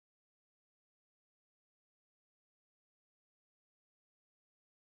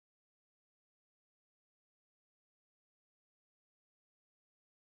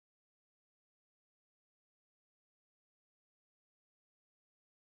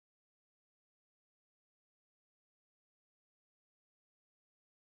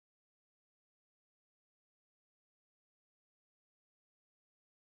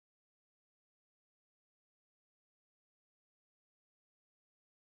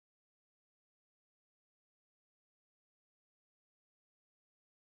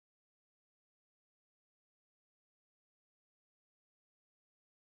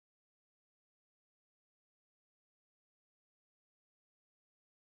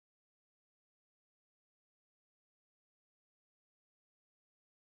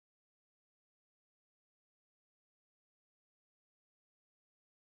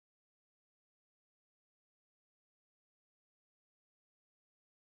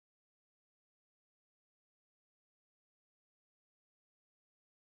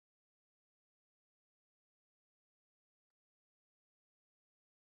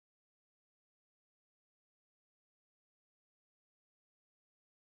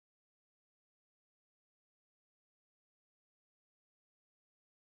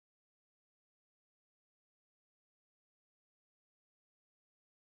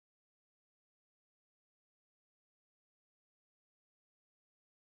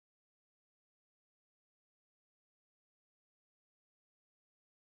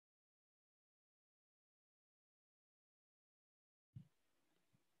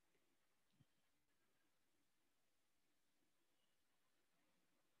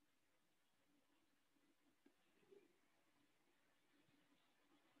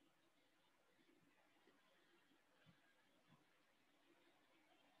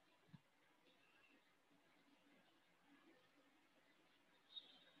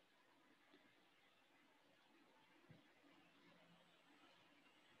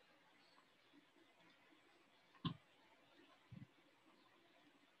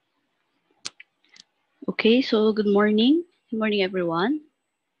Okay, so good morning. Good morning, everyone.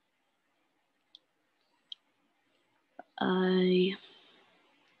 I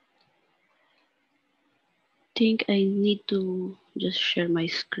think I need to just share my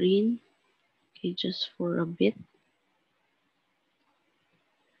screen, okay, just for a bit.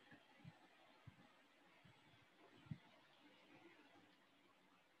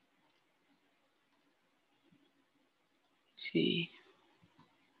 Okay.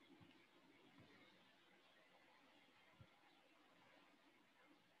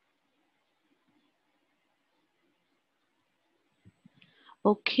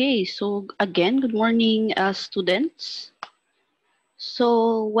 Okay, so again, good morning, students.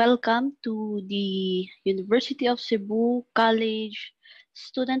 So welcome to the University of Cebu College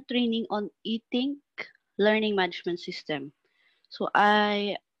Student Training on eThink Learning Management System. So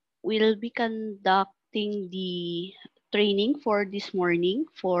I will be conducting the training for this morning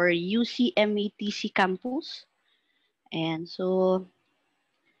for UCMETC campus. And so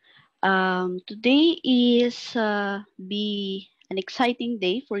today is be an exciting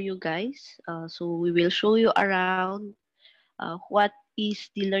day for you guys. So we will show you around what is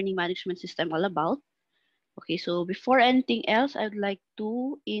the learning management system all about. Okay, so before anything else, I would like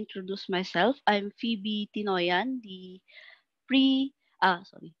to introduce myself. I'm Phoebe Tinoyan, the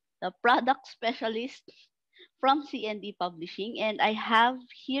product specialist from CND Publishing, and I have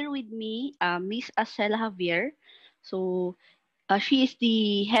here with me Miss Acela Javier. So she is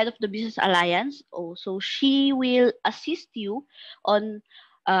the head of the Business Alliance. Oh, so she will assist you on,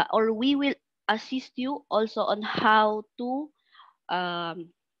 or we will assist you also on how to um,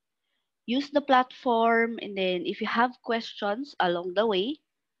 use the platform. And then if you have questions along the way,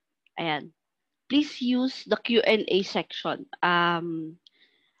 ayan, please use the Q&A section.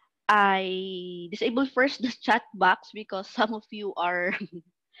 I disabled first the chat box because some of you are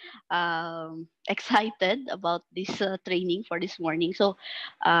excited about this training for this morning. So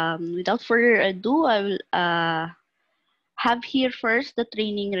without further ado, I will have here first the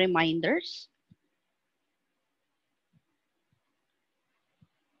training reminders.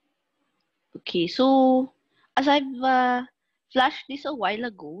 Okay, so as I've flashed this a while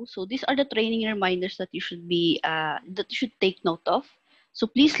ago, so these are the training reminders that you should be that you should take note of. So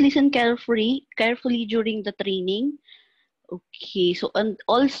please listen carefully during the training. Okay, so and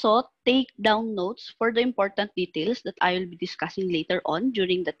also take down notes for the important details that I will be discussing later on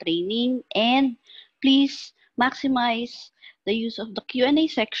during the training, and please maximize the use of the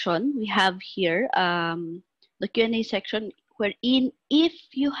Q&A section we have here. The Q&A section wherein if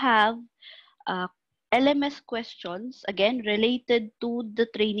you have uh, LMS questions, again, related to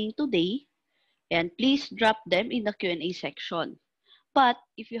the training today, and please drop them in the Q&A section. But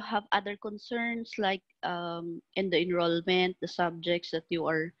if you have other concerns like in the enrollment, the subjects that you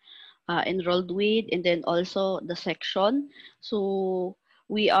are enrolled with, and then also the section, so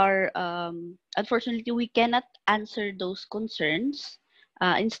we are, unfortunately, we cannot answer those concerns.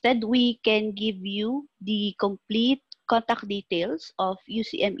 Instead, we can give you the complete contact details of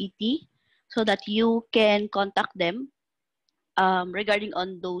UCMET so that you can contact them regarding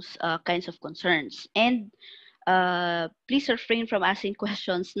on those kinds of concerns. And please refrain from asking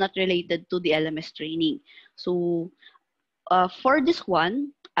questions not related to the LMS training. So for this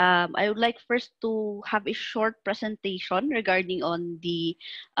one, I would like first to have a short presentation regarding on the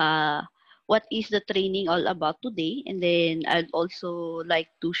what is the training all about today, and then I'd also like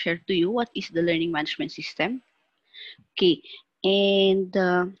to share to you what is the learning management system. Okay, and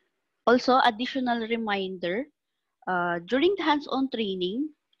also additional reminder, during the hands-on training,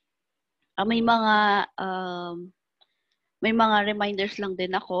 uh, may mga um, may mga reminders lang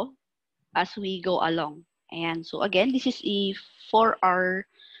din ako as we go along. And so again, this is a 4-hour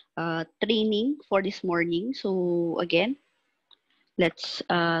training for this morning. So again, let's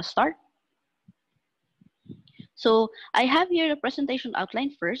start. So I have here a presentation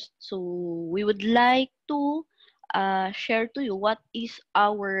outline first. So we would like to share to you what is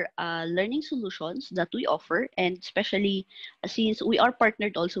our learning solutions that we offer, and especially since we are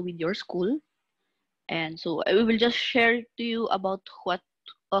partnered also with your school. And so we will just share to you about what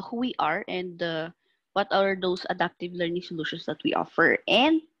who we are, and what are those adaptive learning solutions that we offer.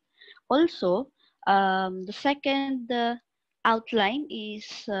 And also, the second outline is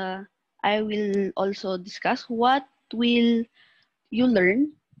I will also discuss what will you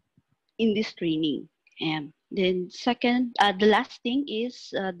learn in this training. And then second, the last thing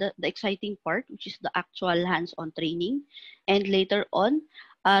is the exciting part, which is the actual hands-on training. And later on,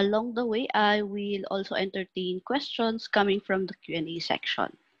 along the way, I will also entertain questions coming from the Q&A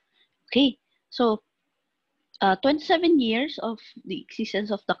section. Okay, so 27 years of the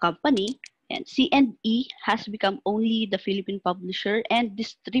existence of the company, And C&E has become only the Philippine publisher and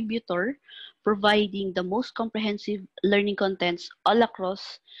distributor providing the most comprehensive learning contents all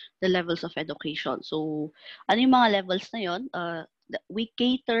across the levels of education. So, ano yung mga levels na yun? We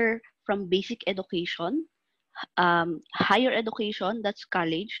cater from basic education, higher education, that's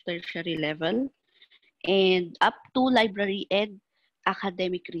college, tertiary level, and up to library and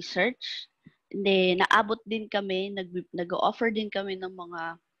academic research. And then, naabot din kami, nag-offer din kami ng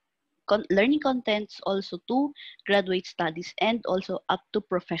mga learning contents also to graduate studies and also up to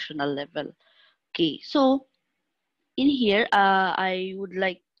professional level. Okay, so in here, I would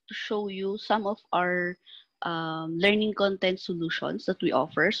like to show you some of our learning content solutions that we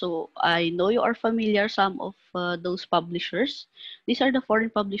offer. So I know you are familiar some of those publishers. These are the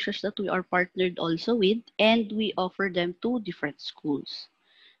foreign publishers that we are partnered also with, and we offer them to different schools.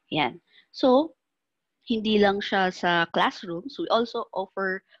 Yan. So hindi lang siya sa classrooms, we also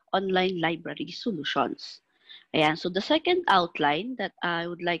offer online library solutions. Ayan, so the second outline that I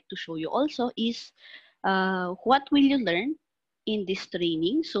would like to show you also is what will you learn in this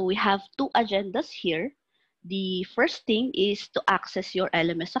training. So we have two agendas here. The first thing is to access your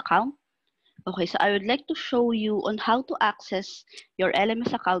LMS account. Okay, so I would like to show you on how to access your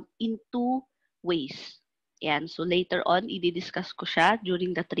LMS account in two ways. Ayan, so later on, i-discuss ko siya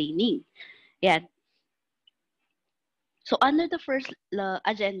during the training. Ayan. So under the first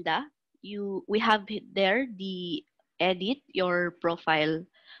agenda, we have there the edit your profile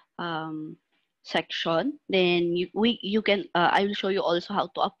section. Then you can I will show you also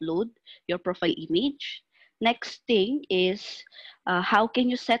how to upload your profile image. Next thing is how can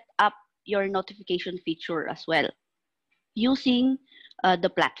you set up your notification feature as well using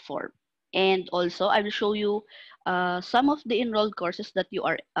the platform. And also I will show you some of the enrolled courses that you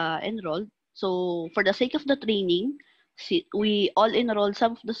are enrolled. So for the sake of the training, we all enroll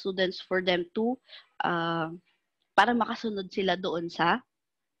some of the students for them to para makasunod sila doon sa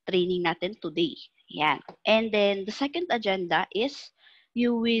training natin today. Yan. And then the second agenda is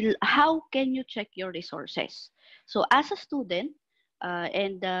how can you check your resources? So as a student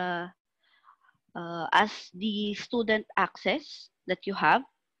and as the student access that you have,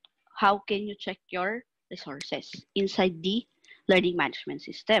 how can you check your resources inside the learning management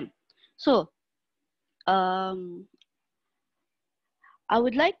system? So I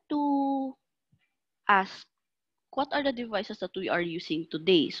would like to ask, what are the devices that we are using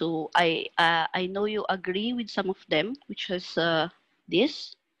today? So I know you agree with some of them, which is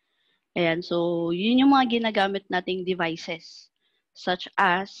this. And so yun yung mga ginagamit nating devices, such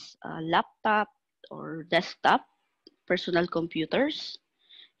as laptop or desktop, personal computers.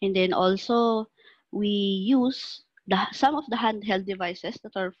 And then also we use some of the handheld devices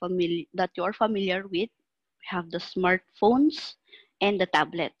that you are familiar with. We have the smartphones and the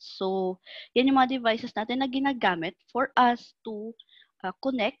tablets. So, yan yung mga devices natin na ginagamit for us to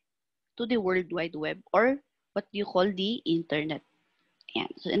connect to the World Wide Web or what you call the internet. Yan.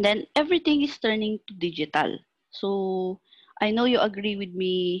 So, and then everything is turning to digital. So, I know you agree with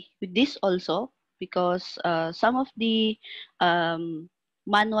me with this also because some of the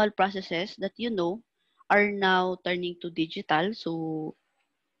manual processes that you know are now turning to digital. So,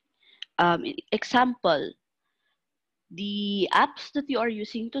 example, the apps that you are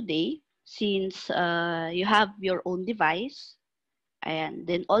using today, since you have your own device, and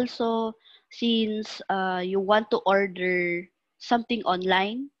then also since you want to order something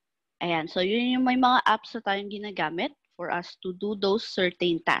online, ayan, so yun yung may mga apps na tayong ginagamit for us to do those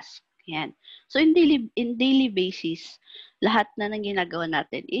certain tasks. Ayan. So in daily basis, lahat na ng ginagawa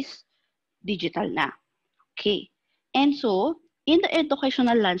natin is digital na. Okay. And so, in the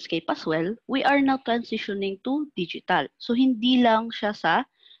educational landscape as well, we are now transitioning to digital. So, hindi lang siya sa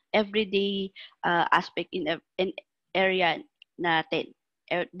everyday aspect in area natin,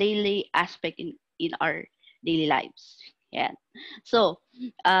 daily aspect in our daily lives. Yan. So,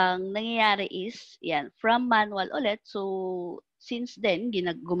 ang nangyayari is, yan, from manual ulit. So, since then,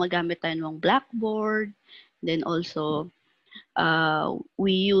 gumagamit tayo ng blackboard, then also,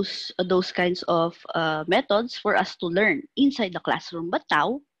 we use those kinds of methods for us to learn inside the classroom. But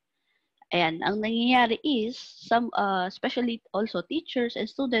now, and ang nangyayari is, especially also teachers and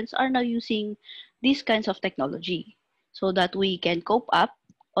students are now using these kinds of technology so that we can cope up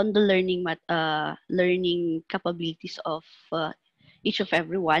on the learning capabilities of each of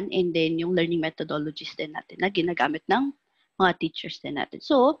everyone, and then yung learning methodologies din natin na ginagamit ng mga teachers din natin.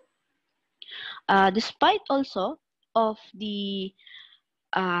 So, despite also of the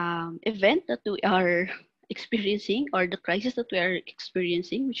event that we are experiencing or the crisis that we are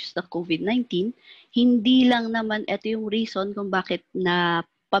experiencing, which is the COVID-19, hindi lang naman ito yung reason kung bakit na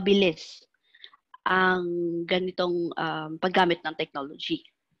pabilis ang ganitong paggamit ng technology.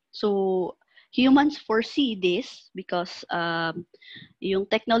 So, humans foresee this because yung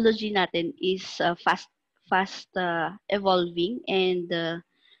technology natin is fast evolving, and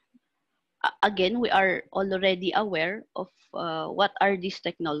again, we are already aware of what are these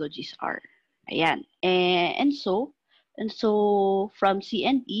technologies are. Ayan. And so from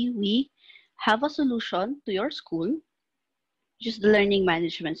C&E, we have a solution to your school, which is the learning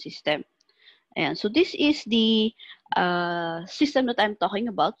management system. Ayan. So this is the system that I'm talking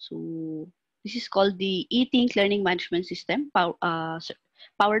about. So this is called the eThink Learning Management System,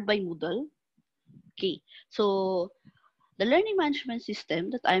 powered by Moodle. Okay. So the learning management system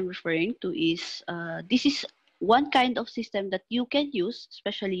that I'm referring to is, this is one kind of system that you can use,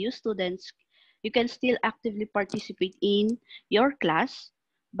 especially you students. You can still actively participate in your class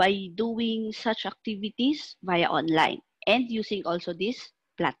by doing such activities via online and using also this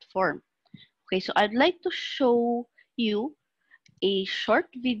platform. Okay, so I'd like to show you a short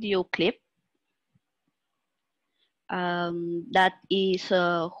video clip that is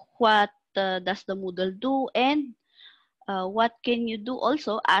what does the Moodle do, and what can you do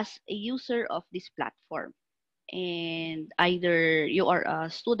also as a user of this platform. And either you are a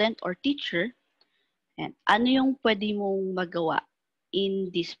student or teacher, and ano yung pwede mong magawa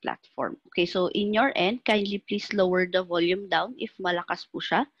in this platform. Okay, so in your end, kindly please lower the volume down if malakas po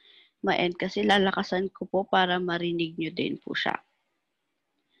siya. Ma-end kasi lalakasan ko po para marinig nyo din po siya.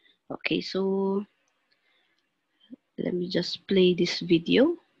 Okay, so let me just play this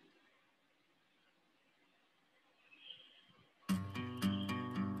video.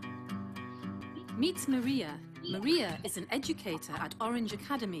 Meet Maria. Maria is an educator at Orange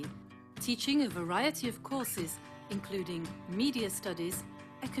Academy, teaching a variety of courses, including media studies,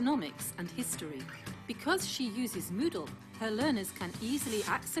 economics, and history. Because she uses Moodle, her learners can easily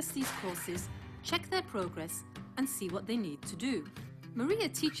access these courses, check their progress, and see what they need to do. Maria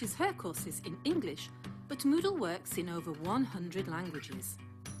teaches her courses in English, but Moodle works in over 100 languages.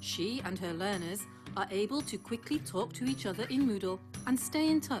 She and her learners are able to quickly talk to each other in Moodle and stay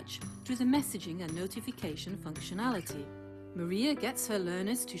in touch through the messaging and notification functionality. Maria gets her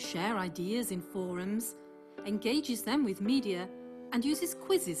learners to share ideas in forums, engages them with media, and uses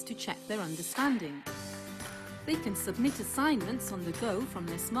quizzes to check their understanding. They can submit assignments on the go from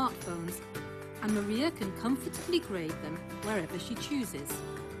their smartphones, and Maria can comfortably grade them wherever she chooses.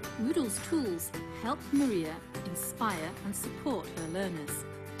 Moodle's tools help Maria inspire and support her learners.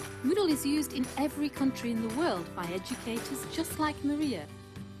 Moodle is used in every country in the world by educators just like Maria,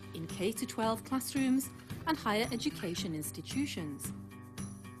 in K-12 classrooms and higher education institutions.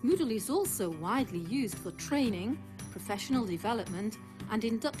 Moodle is also widely used for training, professional development, and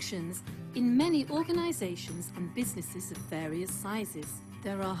inductions in many organizations and businesses of various sizes.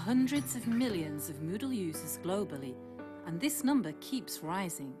 There are hundreds of millions of Moodle users globally, and this number keeps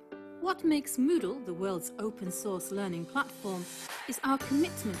rising. What makes Moodle the world's open source learning platform is our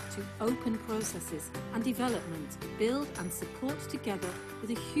commitment to open processes and development, build and support together with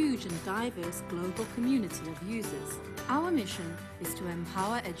a huge and diverse global community of users. Our mission is to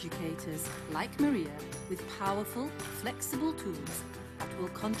empower educators like Maria with powerful, flexible tools that will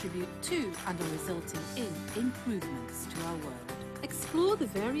contribute to and are resulting in improvements to our world. Explore the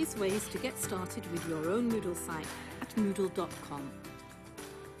various ways to get started with your own Moodle site at moodle.com.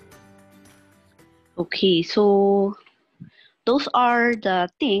 Okay, so those are the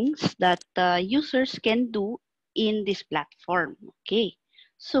things that users can do in this platform. Okay,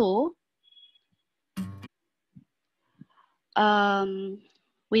 so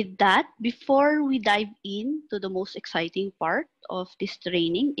with that, before we dive into the most exciting part of this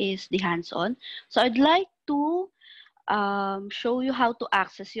training is the hands-on. So I'd like to show you how to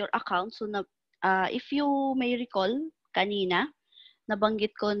access your account. So if you may recall, kanina,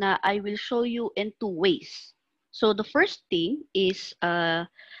 nabanggit ko na I will show you in two ways. So the first thing is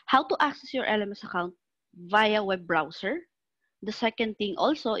how to access your LMS account via web browser. The second thing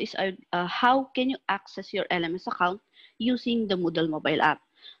also is how can you access your LMS account using the Moodle mobile app.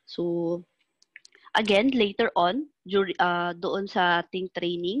 So again, later on, doon sa ating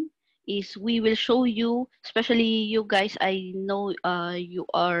training, is we will show you, especially you guys, I know you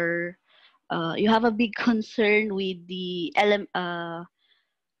have a big concern with the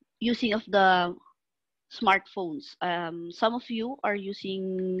using of the smartphones. Some of you are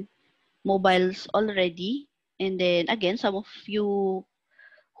using mobiles already, and then again, some of you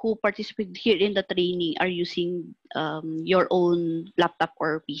who participate here in the training are using your own laptop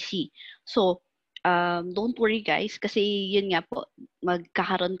or PC. So, don't worry guys, kasi yun nga po,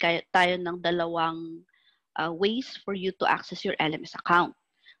 magkakaroon tayo ng dalawang ways for you to access your LMS account.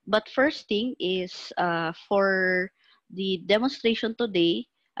 But first thing is for the demonstration today,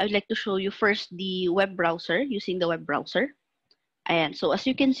 I would like to show you first the web browser, using the web browser. Ayan. So as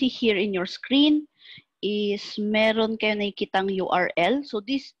you can see here in your screen, is meron kayo nakikitang URL. So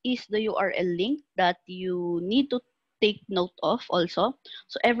this is the URL link that you need to take note of also.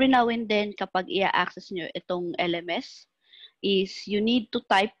 So every now and then kapag i-access nyo itong LMS, is you need to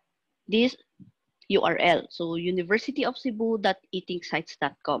type this URL. So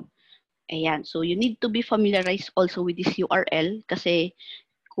universityofcebu.eatingsites.com. Ayan. So you need to be familiarized also with this URL kasi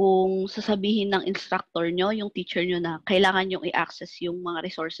kung sasabihin ng instructor nyo, yung teacher nyo na kailangan nyo i-access yung mga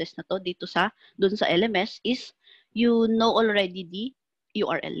resources na to dito sa, dun sa LMS is you know already the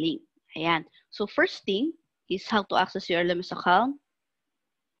URL link. Ayan. So first thing is how to access your LMS account.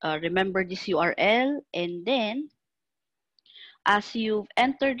 Remember this URL, and then as you've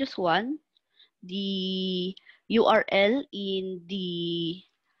entered this one, the URL in the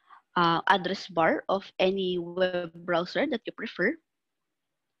address bar of any web browser that you prefer.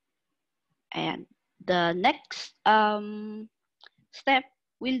 And the next step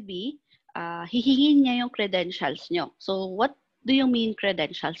will be hihingin niya yung credentials nyo. So what do you mean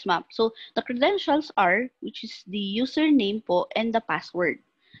credentials, ma'am? So the credentials are, which is the username po and the password.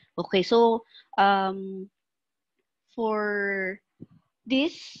 Okay, so for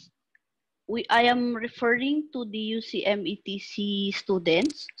this, I am referring to the UCMETC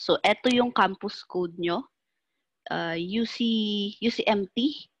students. So ito yung campus code nyo,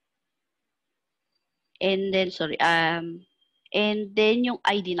 UCMT. And then, and then yung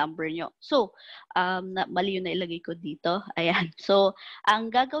ID number nyo. So, mali yung nailagay ko dito. Ayan. So,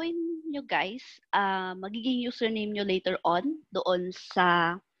 ang gagawin nyo guys, magiging username nyo later on, doon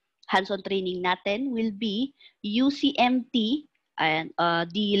sa hands-on training natin will be UCMT. Ayan.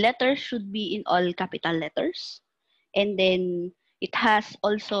 The letters should be in all capital letters. And then, it has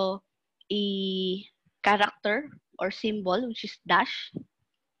also a character or symbol, which is dash.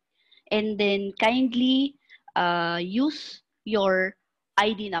 And then kindly use your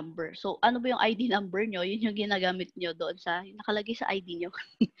ID number. So, ano ba yung ID number nyo? Yun yung ginagamit nyo doon sa, yung nakalagay sa ID nyo.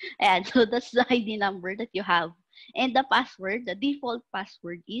 Ayan, so that's the ID number that you have. And the password, the default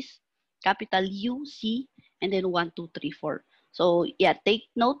password is capital U, C, and then 1, 2, 3, 4. So, yeah,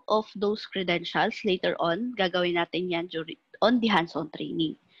 take note of those credentials later on. Gagawin natin yan on the hands-on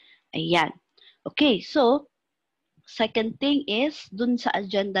training. Ayan. Okay, so, second thing is, dun sa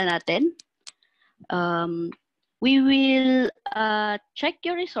agenda natin, we will check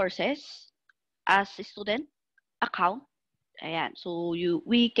your resources as a student account. Ayan. So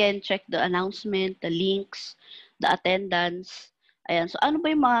we can check the announcement, the links, the attendance. Ayan. So ano ba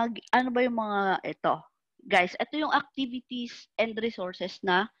yung mga ito? Guys, ito yung activities and resources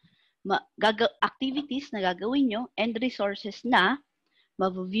na gagawin nyo and resources na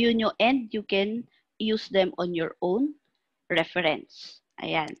ma-view nyo, and you can use them on your own reference.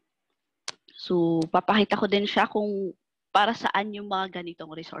 Ayan. So, papakita ko din siya kung para saan yung mga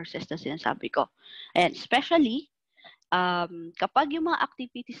ganitong resources na sinasabi ko. And especially, kapag yung mga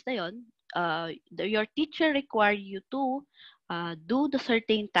activities na yun, your teacher require you to do the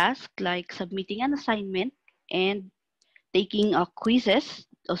certain task like submitting an assignment and taking quizzes.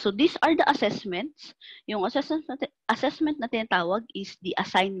 So, these are the assessments. Yung assessment na tinatawag is the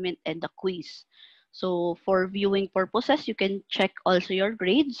assignment and the quiz. So, for viewing purposes, you can check also your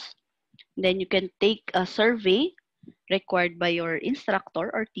grades. Then you can take a survey required by your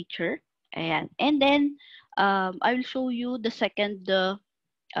instructor or teacher. And then I will show you the second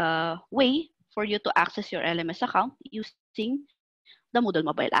way for you to access your LMS account using the Moodle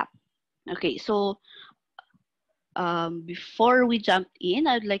mobile app. Okay, so before we jump in,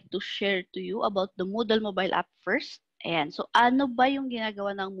 I'd like to share to you about the Moodle mobile app first. Ayan, so ano ba yung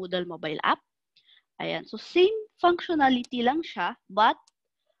ginagawa ng Moodle mobile app? Ayan, so same functionality lang siya, but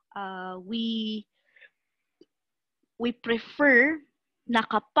we prefer na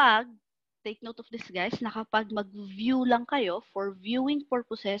kapag, take note of this guys, na kapag mag-view lang kayo for viewing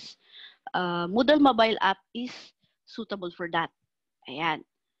purposes, Moodle mobile app is suitable for that. Ayan.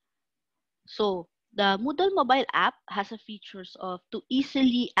 So, the Moodle mobile app has a features of to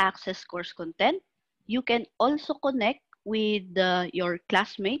easily access course content. You can also connect with your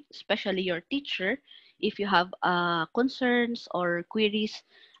classmate, especially your teacher, if you have concerns or queries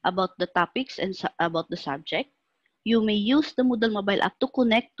about the topics and about the subject. You may use the Moodle mobile app to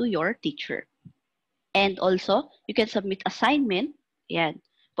connect to your teacher. And also, you can submit assignment. Yan.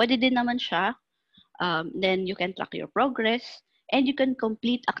 Pwede din naman siya. Then you can track your progress. And you can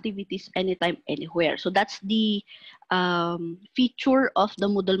complete activities anytime, anywhere. So that's the feature of the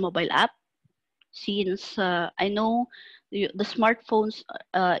Moodle mobile app. Since I know the smartphones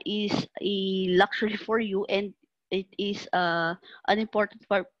is a luxury for you, and it is an important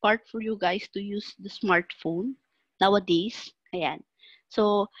part for you guys to use the smartphone nowadays. Ayan.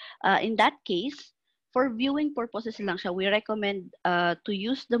 So, in that case, for viewing purposes lang siya, we recommend to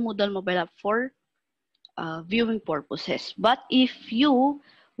use the Moodle mobile app for viewing purposes. But if you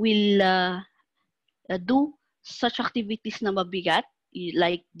will do such activities na mabigat,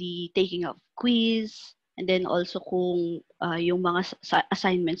 like the taking of quiz, and then also kung yung mga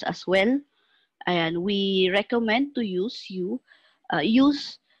assignments as well, ayan, we recommend to use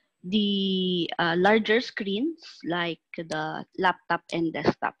the larger screens like the laptop and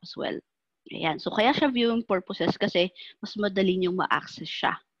desktop as well. Ayan. So, kaya siya viewing purposes kasi mas madali niyong ma-access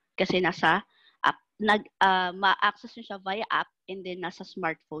siya. Kasi nasa app, ma-access nyo siya via app, and then nasa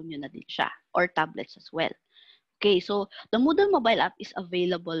smartphone nyo na din siya, or tablets as well. Okay, so the Moodle mobile app is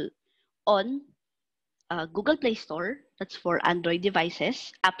available on Google Play Store, that's for Android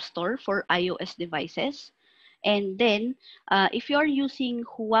devices, App Store for iOS devices, and then if you are using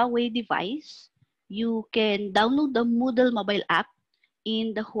Huawei device, you can download the Moodle mobile app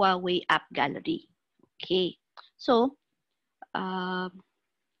in the Huawei app gallery. Okay, so I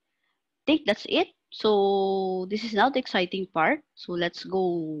think that's it. So this is now the exciting part. So let's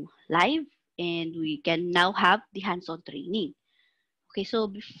go live, and we can now have the hands-on training. Okay, so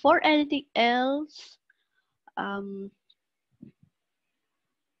before anything else,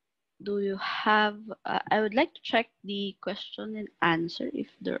 do you have, I would like to check the question and answer if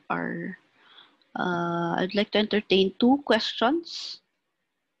there are, I'd like to entertain 2 questions.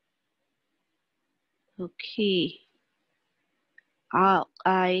 Okay.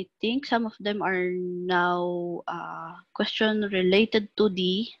 I think some of them are now question related to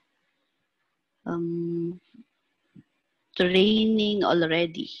the training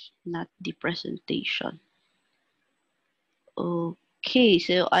already, not the presentation. Okay,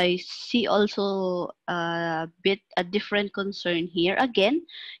 so I see also a different concern here. Again,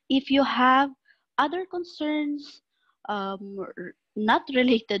 if you have other concerns not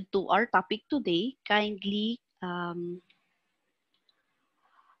related to our topic today, kindly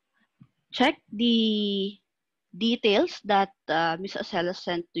check the details that Ms. Acela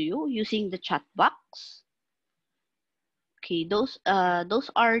sent to you using the chat box. Okay, those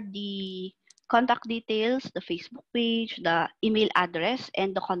are the contact details, the Facebook page, the email address,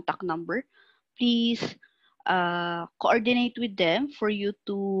 and the contact number. Please coordinate with them for you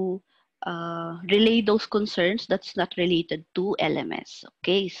to relay those concerns that's not related to LMS.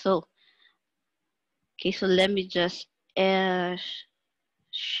 Okay, so let me just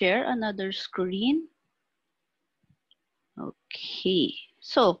share another screen. Okay,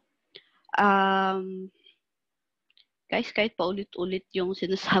 so guys, kahit paulit-ulit yung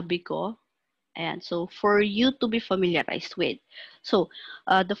sinasabi ko, ayan, so for you to be familiarized with. So,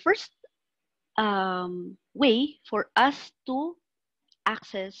 the first way for us to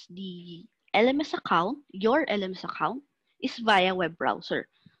access the LMS account, your LMS account, is via web browser.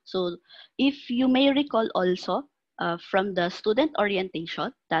 So, if you may recall also from the student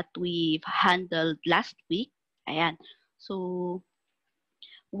orientation that we've handled last week, ayan, so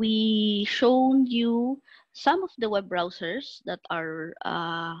we shown you some of the web browsers that are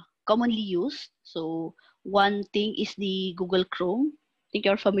commonly used. So one thing is the Google Chrome. I think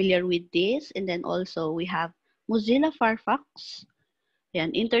you're familiar with this. And then also we have Mozilla Firefox.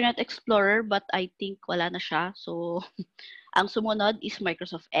 Yan, Internet Explorer, but I think wala na siya. So ang sumunod is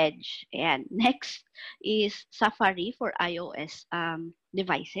Microsoft Edge. Ayan. Next is Safari for iOS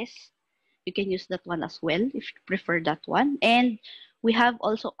devices. You can use that one as well if you prefer that one. And we have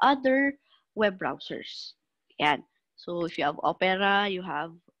also other web browsers. Yan. So if you have Opera, you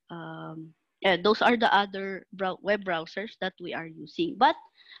have, those are the other web browsers that we are using. But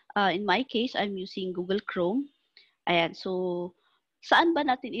in my case, I'm using Google Chrome. Ayan. So saan ba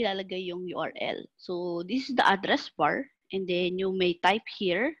natin ilalagay yung URL? So this is the address bar. And then you may type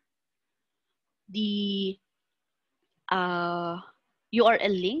here the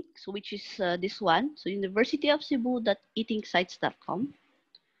URL link, so which is this one. So universityofcebu.eatingsites.com.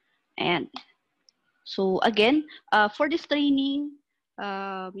 And so again, for this training,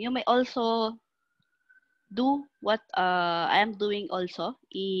 you may also do what I am doing also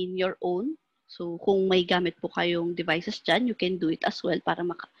in your own. So kung may gamit po kayong devices dyan, you can do it as well para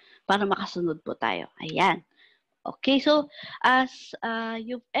makasunod po tayo. Ayan. Okay, so as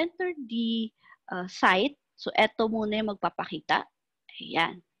you've entered the site, so eto muna yung magpapakita.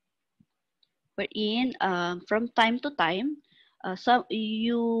 Ayan. Wherein, from time to time,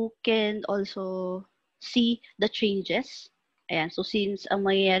 you can also see the changes. Ayan. So since ang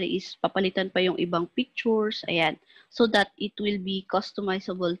mangyayari is papalitan pa yung ibang pictures, ayan. so that it will be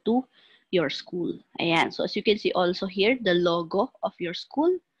customizable to your school. Ayan. So as you can see also here, the logo of your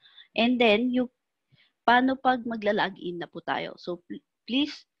school. And then, paano pag magla-login na po tayo? So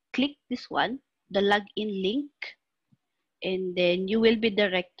please click this one, the login link, and then you will be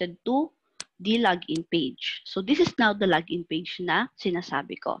directed to the login page. So this is now the login page na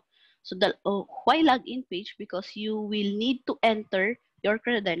sinasabi ko. So why login page? Because you will need to enter your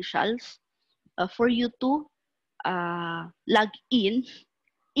credentials for you to log in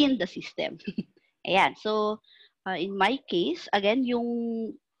the system. Ayan. So in my case, again,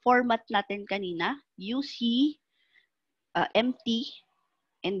 yung format natin kanina, UC, empty,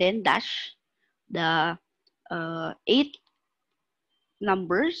 and then dash the 8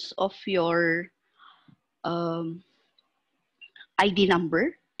 numbers of your ID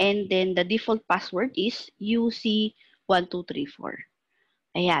number, and then the default password is UC1234.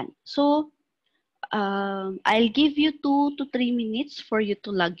 Ayan. So, I'll give you 2 to 3 minutes for you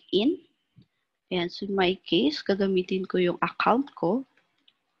to log in. Ayan. So, in my case, gagamitin ko yung account ko.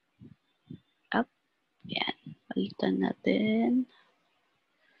 Up. Ayan. Palitan natin.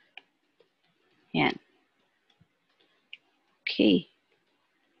 Ayan. Okay.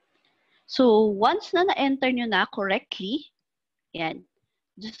 So, once na na-enter nyo na correctly, ayan,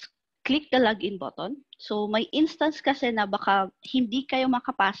 just click the login button. So, may instance kasi na baka hindi kayo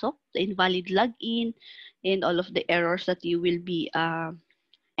makapasok, the invalid login, and all of the errors that you will be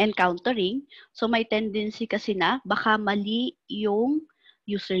encountering. So, may tendency kasi na baka mali yung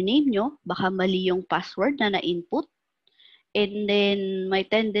username nyo, baka mali yung password na na-input, and then may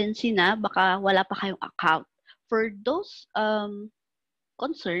tendency na baka wala pa kayong account. For those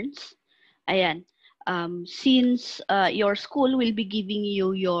concerns, ayan, since your school will be giving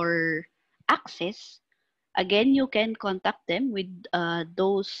you your access, again, you can contact them with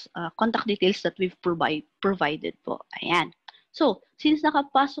those contact details that we've provided po. Ayan. So, since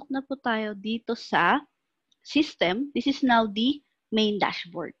nakapasok na po tayo dito sa system, this is now the main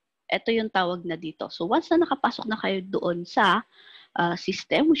dashboard. Ito yung tawag na dito. So, once na nakapasok na kayo doon sa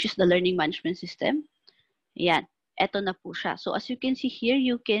system, which is the learning management system, ayan, eto na po siya. So, as you can see here,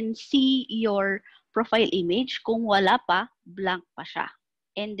 you can see your profile image. Kung wala pa, blank pa siya.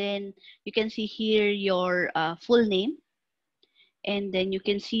 And then, you can see here your full name. And then, you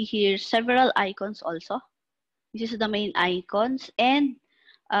can see here several icons also. This is the main icons. And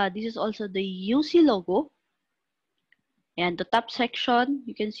this is also the UC logo. And the top section,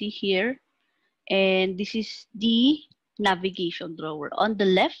 you can see here. And this is the navigation drawer. On the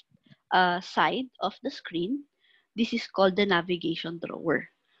left side of the screen, this is called the navigation drawer.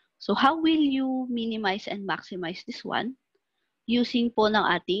 So how will you minimize and maximize this one? Using po ng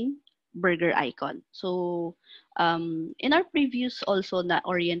ating burger icon. So in our previous also na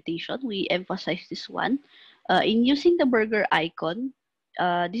orientation, we emphasize this one. In using the burger icon,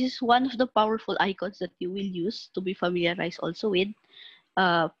 this is one of the powerful icons that you will use to be familiarized also with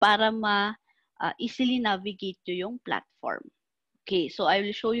para easily navigate nyo yung platform. Okay, so I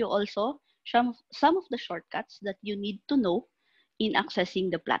will show you also some of the shortcuts that you need to know in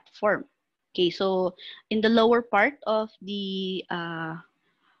accessing the platform. Okay, so in the lower part of the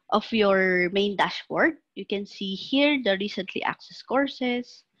of your main dashboard, you can see here the recently accessed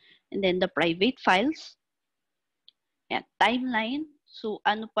courses, and then the private files, and timeline. So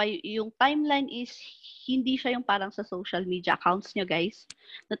ano pa yung timeline is hindi siya yung parang sa social media accounts nyo, guys.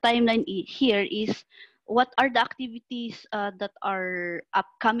 The timeline here is what are the activities that are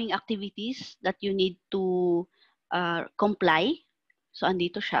upcoming activities that you need to comply. So,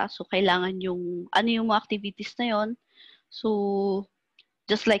 andito siya. So, kailangan yung, ano yung mga activities na yon. So,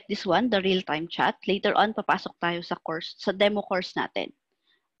 just like this one, the real-time chat. Later on, papasok tayo sa course, sa demo course natin.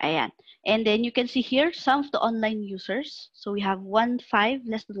 Ayan. And then, you can see here, some of the online users. So, we have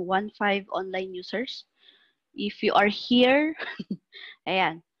less than 1.5 online users. If you are here,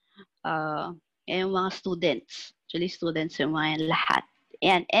 ayan, yung mga students. Actually, students yung mga lahat.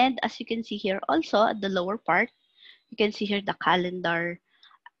 And as you can see here also, at the lower part, you can see here the calendar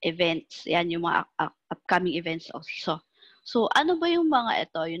events. Yan, yung mga upcoming events also. So, ano ba yung mga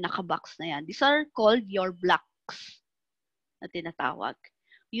ito, yung nakabox na yan? These are called your blocks na tinatawag.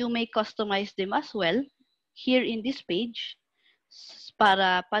 You may customize them as well here in this page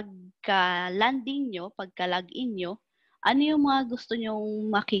para pagka-landing nyo, pagka-login nyo, ano yung mga gusto nyong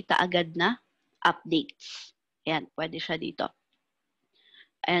makita agad na updates. Yan, pwede siya dito.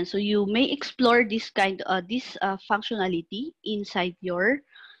 And so you may explore this functionality inside your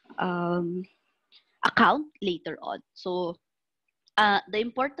account later on. So the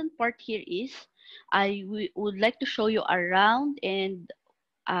important part here is I would like to show you around and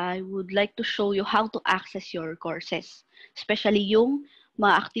I would like to show you how to access your courses, especially yung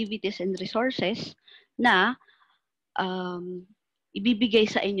mga activities and resources na ibibigay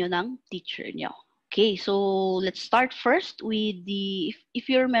sa inyo ng teacher nyo. Okay, so let's start first with if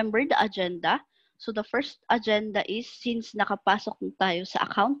you remember the agenda. So the first agenda is, since nakapasok na tayo sa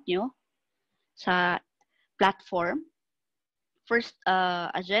account nyo, sa platform, first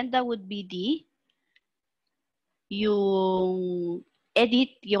agenda would be yung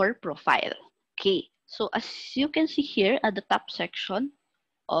edit your profile. Okay, so as you can see here at the top section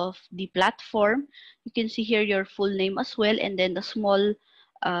of the platform, you can see here your full name as well, and then the small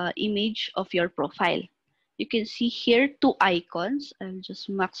image of your profile. You can see here two icons. I'll just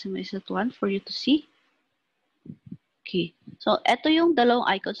maximize that one for you to see. Okay, so ito yung dalawang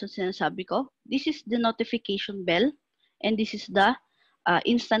icons na sinasabi ko. This is the notification bell, and this is the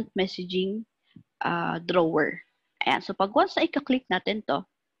instant messaging drawer. Ayan, so pag once na i-click natin to,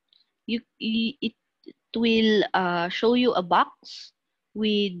 it will show you a box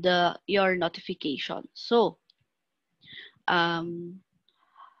with your notification. So,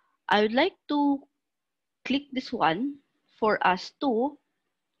 I would like to click this one for us to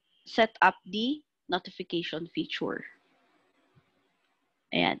set up the notification feature.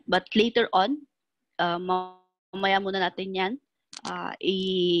 Ayan. But later on, mamaya muna natin yan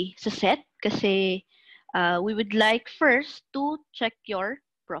i-set kasi we would like first to check your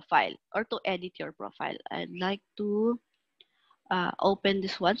profile or to edit your profile. I'd like to open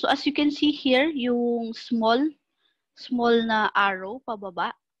this one. So as you can see here, yung small na arrow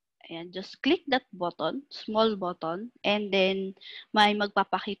pababa. Ayan, just click that button, small button, and then may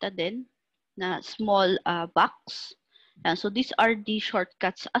magpapakita din na small box. Ayan, so these are the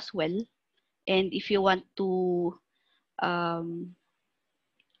shortcuts as well. And if you want to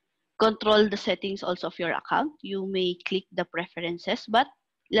control the settings also of your account, you may click the preferences, but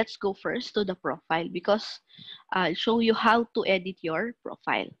let's go first to the profile because I'll show you how to edit your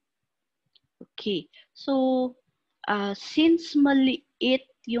profile. Okay, so since maliit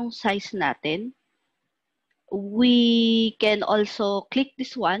yung size natin, we can also click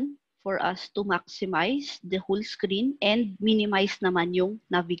this one for us to maximize the whole screen and minimize naman yung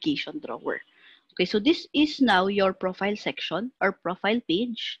navigation drawer. Okay, so this is now your profile section or profile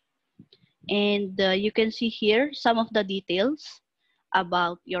page. And you can see here some of the details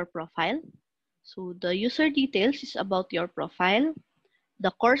about your profile. So the user details is about your profile. The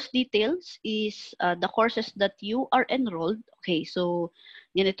course details is the courses that you are enrolled. Okay, so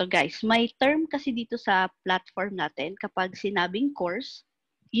ganito guys. May term kasi dito sa platform natin kapag sinabing course,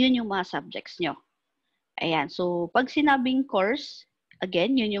 yun yung mga subjects nyo. Ayan, so pag sinabing course,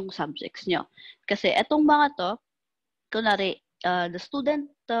 again, yun yung subjects nyo. Kasi etong mga to, kunwari, the student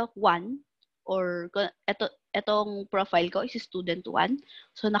 1 or etong profile ko is student 1.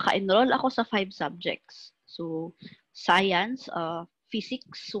 So naka-enroll ako sa 5 subjects. So science,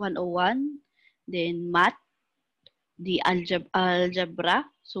 physics 101, then math, the algebra.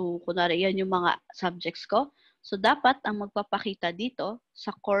 So kunwari yan yung mga subjects ko. So dapat ang magpapakita dito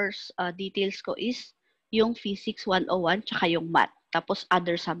sa course details ko is yung physics 101 tsaka yung math. Tapos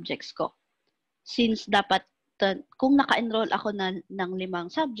other subjects ko. Since dapat kung naka-enroll ako ng 5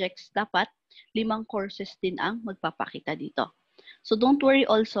 subjects, dapat 5 courses din ang magpapakita dito. So don't worry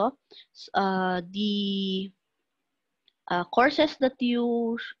also, the courses that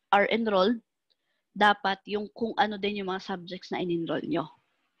you are enrolled, dapat yung kung ano din yung mga subjects na in-enroll nyo.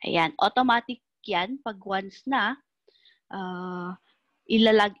 Ayan, automatic yan pag once na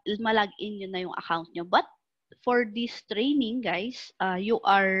malagin nyo na yung account nyo. But for this training, guys, you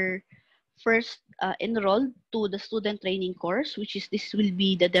are first enrolled to the student training course, which is this will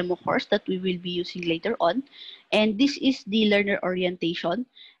be the demo course that we will be using later on. And this is the learner orientation.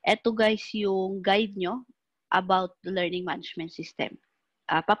 Ito guys yung guide nyo about the learning management system.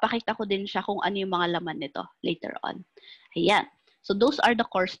 Papakita ko din siya kung ano yung mga laman nito later on. Ayan. So those are the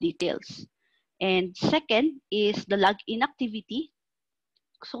course details. And second is the login activity.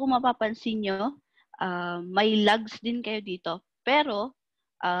 So kung mapapansin nyo, may logs din kayo dito. Pero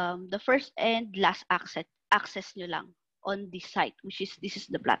the first and last access nyo lang on this site, which is this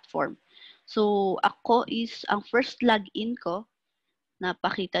is the platform. So ako is ang first login ko na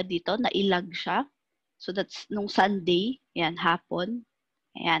pakita dito na ilag siya. So that's nung Sunday, yan hapon.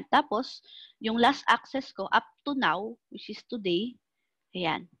 Ayan. Tapos yung last access ko up to now, which is today,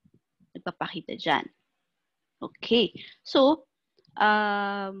 ayan, nagpapakita dyan. Okay. So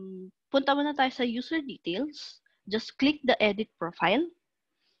punta muna tayo sa user details. Just click the edit profile.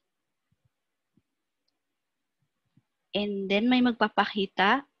 And then may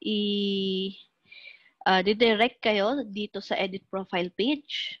magpapakita, didirect kayo dito sa edit profile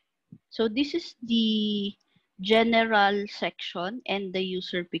page. So this is the general section and the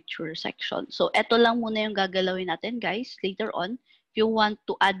user picture section. So ito lang muna yung gagalawin natin, guys. Later on, if you want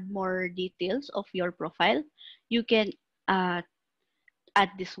to add more details of your profile, you can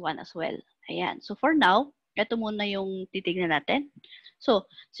add this one as well. Ayan. So for now, ito muna yung titignan natin. So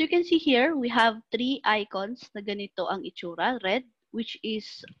you can see here, we have 3 icons na ganito ang itsura. Red, which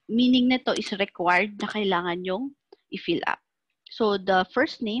is, meaning nito is required na kailangan yung i-fill up. So the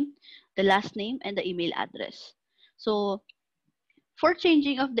first name, the last name, and the email address. So for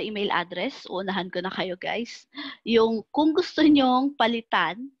changing of the email address, unahan ko na kayo guys, yung kung gusto nyong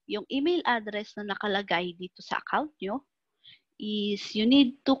palitan yung email address na nakalagay dito sa account nyo, is you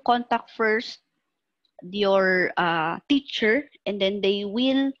need to contact first your teacher, and then they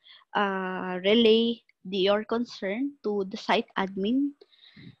will relay your concern to the site admin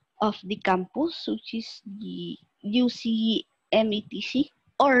of the campus, which is the UCMETC,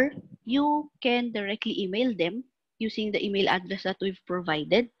 or you can directly email them using the email address that we've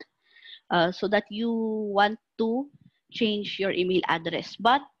provided, so that you want to change your email address.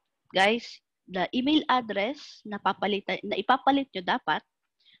 But guys, the email address na ipapalit nyo dapat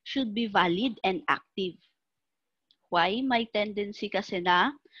should be valid and active. Why? May tendency kasi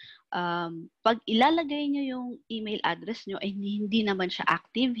na pag ilalagay nyo yung email address nyo ay hindi naman siya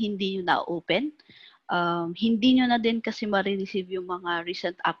active, hindi nyo na-open, hindi nyo na din kasi ma-receive yung mga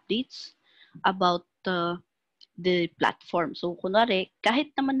recent updates about the platform. So, kunwari, kahit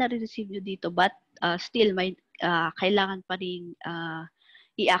naman na-receive nyo dito, but still may kailangan pa rin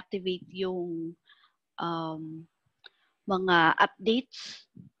i-activate yung mga updates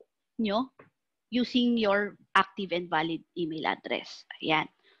nyo using your active and valid email address. Ayan.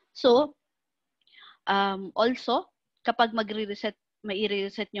 So, also, kapag magre-reset, may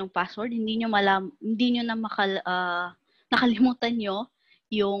i-reset yung password, hindi nyo na nakalimutan nyo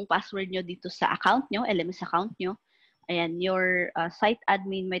yung password nyo dito sa account nyo, LMS account nyo. Ayan, your site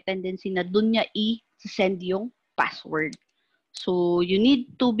admin may tendency na dun niya i-send yung password. So, you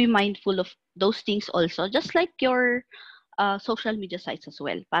need to be mindful of those things also, just like your social media sites as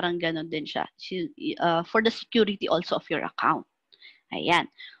well. Parang ganon din siya. For the security also of your account. Ayan.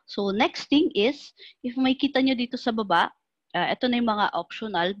 So, next thing is, if may kita nyo dito sa baba, ito na yung mga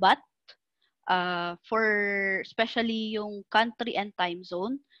optional, but for especially yung country and time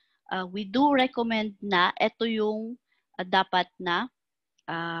zone, we do recommend na ito yung dapat na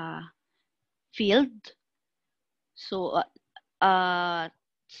field. So,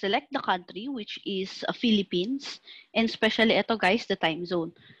 select the country, which is Philippines, and especially ito guys, the time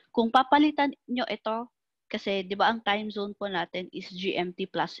zone. Kung papalitan nyo ito, kasi di ba ang time zone po natin is GMT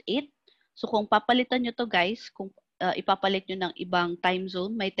plus 8. So kung papalitan nyo to guys, kung ipapalit nyo ng ibang time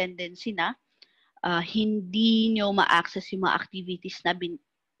zone, may tendency na hindi nyo ma-access yung mga activities na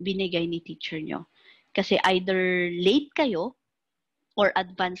binigay ni teacher nyo. Kasi either late kayo or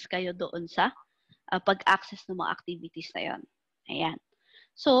advance kayo doon sa pag-access ng mga activities na yon. Ayan.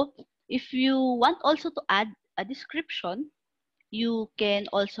 So, if you want also to add a description, you can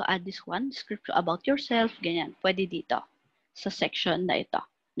also add this one, description about yourself, ganyan. Pwede dito sa section na ito.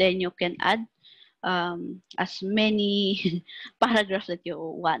 Then you can add as many paragraphs that you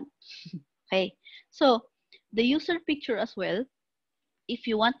want. Okay. So, the user picture as well, if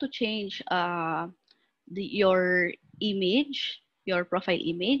you want to change your image, your profile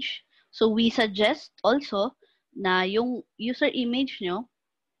image, so we suggest also na yung user image nyo,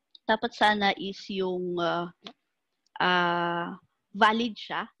 dapat sana is yung valid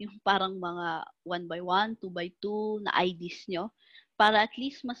siya, yung parang mga 1x1, 2x2 na IDs nyo, para at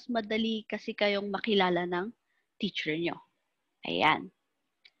least mas madali kasi kayong makilala ng teacher nyo. Ayan.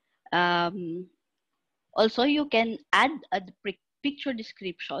 Also, you can add a picture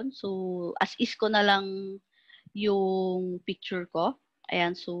description. So, as is ko na lang yung picture ko.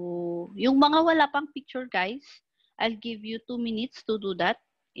 Ayan, so, yung mga wala pang picture, guys, I'll give you 2 minutes to do that.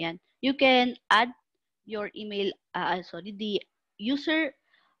 Ayan. You can add your email, the user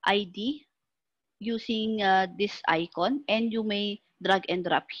ID using this icon, and you may drag and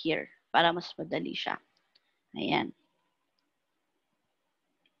drop here para mas madali siya. Ayan.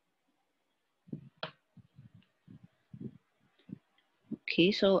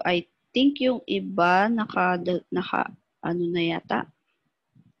 Okay, so I think yung iba ano na yata,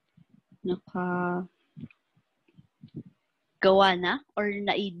 gawa na or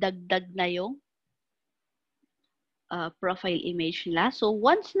naidagdag na yung profile image nila. So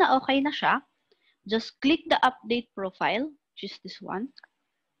once na okay na siya, just click the update profile, which is this one.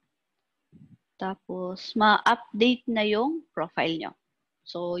 Tapos ma-update na yung profile nyo.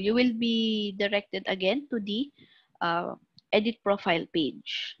 So you will be directed again to the edit profile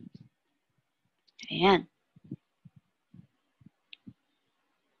page. Ayan.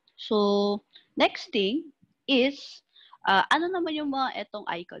 So, next thing is, ano naman yung mga etong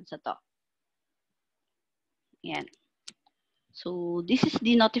icons na to? Ayan. So, this is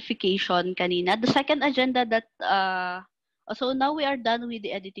the notification kanina. The second agenda that, so now we are done with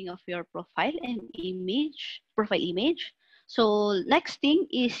the editing of your profile and profile image. So, next thing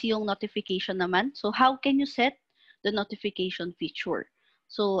is yung notification naman. So, how can you set the notification feature?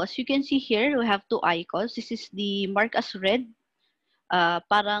 So, as you can see here, we have two icons. This is the mark as read.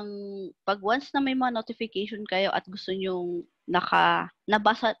 Parang pag once na may mga notification kayo at gusto nyong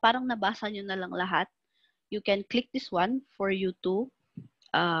parang nabasa nyo na lang lahat, you can click this one for you to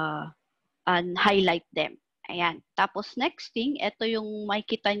and highlight them. Ayan. Tapos next thing, ito yung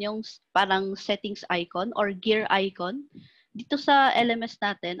makikita nyong parang settings icon or gear icon. Dito sa LMS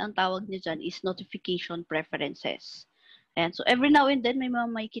natin, ang tawag niya dyan is notification preferences. Ayan. So every now and then, may mga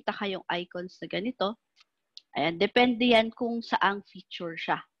makikita kayong icons na ganito. Ayan. Depende yan kung saang feature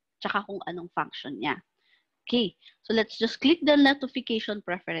siya. Tsaka kung anong function niya. Okay. So let's just click the notification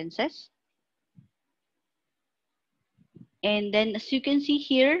preferences. And then, as you can see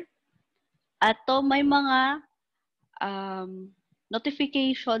here, ato may mga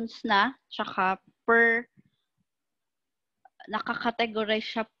notifications na, tsaka nakakategorize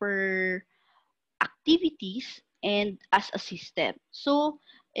siya per activities and as a system. So,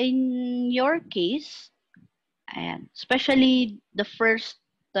 in your case, ayan, especially the first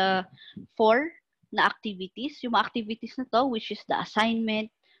 4 na activities, yung mga activities na to, which is the assignment,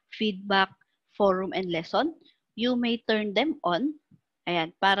 feedback, forum, and lesson, you may turn them on,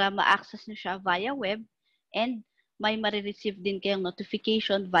 ayan, para ma-access nyo siya via web, and may marireceive din kayong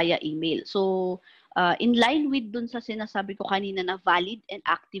notification via email. So, in line with dun sa sinasabi ko kanina na valid and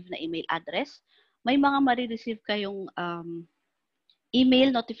active na email address, may mga marireceive kayong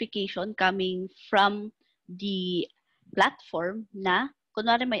email notification coming from the platform na,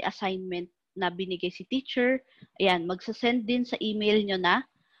 kunwari may assignment na binigay si teacher, ayan, magsasend din sa email nyo na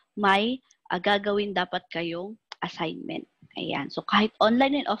may gagawin dapat kayong assignment. Ayan. So, kahit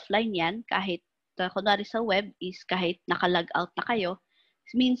online and offline yan, kahit kunwari sa web is kahit naka-log out na kayo,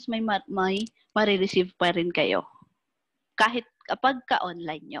 means may marireceive pa rin kayo. Kahit kapag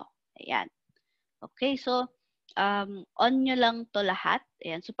ka-online nyo. Ayan. Okay. So, on nyo lang to lahat.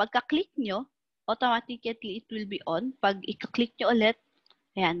 Ayan. So, pagka-click nyo, automatically it will be on. Pag i-click nyo ulit,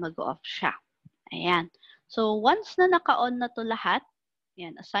 ayan, mag-off siya. Ayan. So, once na naka-on na to lahat,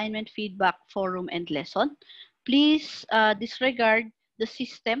 ayan, assignment, feedback, forum, and lesson, please disregard the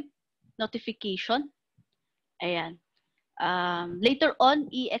system notification. Ayan. Later on,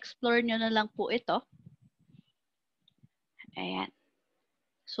 i-explore nyo na lang po ito. Ayan.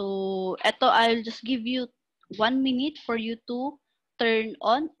 So, ito, I'll just give you 1 minute for you to turn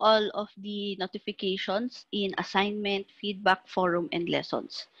on all of the notifications in assignment, feedback, forum, and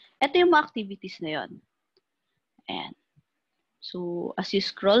lessons. Ito yung mga activities na yun. Ayan. So, as you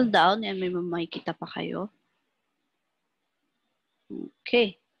scroll down, yan, may makikita pa kayo.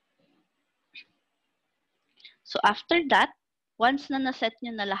 Okay. So, after that, once na naset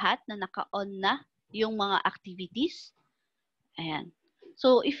nyo na lahat, na naka-on na yung mga activities, ayan.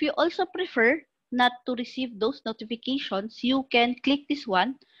 So, if you also prefer not to receive those notifications, you can click this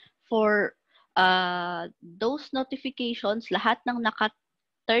one for those notifications, lahat ng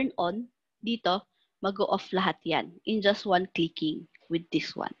naka-turn on dito, mag-off lahat yan in just one clicking with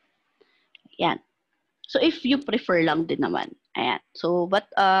this one. Ayan. So, if you prefer lang din naman. Ayan. So, but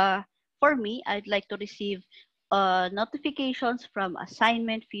for me, I'd like to receive notifications from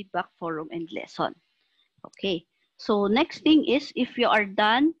assignment, feedback, forum, and lesson. Okay. So, next thing is, if you are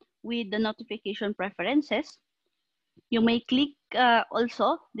done with the notification preferences, you may click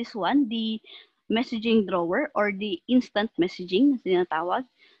also this one, the messaging drawer or the instant messaging na tinatawag.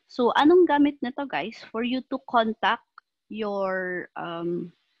 So, anong gamit nito, guys? For you to contact your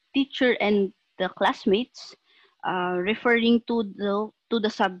teacher and the classmates, referring to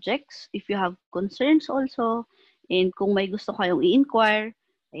the subjects, if you have concerns also, and kung may gusto kayong i-inquire,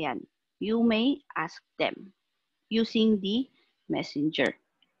 ayan, you may ask them using the messenger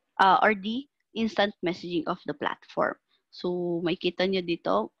or the instant messaging of the platform. So, may kita nyo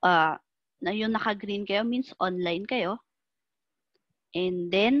dito, na yung naka-green kayo means online kayo.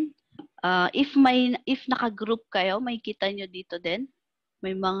 And then, if naka-group kayo, may kita nyo dito din.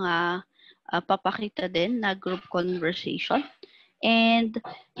 May mga papakita din na group conversation. And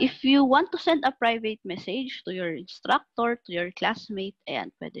if you want to send a private message to your instructor, to your classmate, ayan,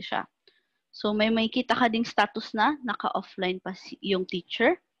 pwede siya. So may makita ka ding status na naka-offline pa yung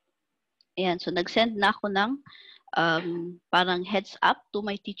teacher. Ayan, so nag-send na ako ng parang heads up to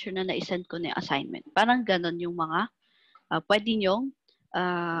my teacher na na-send ko na yung assignment. Parang ganon yung mga pwede nyong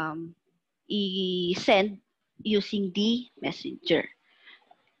i-send using the messenger.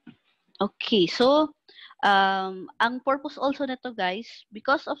 Okay, so ang purpose also nito guys,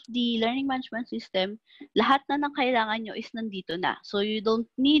 because of the learning management system, lahat na ng kailangan nyo is nandito na. So you don't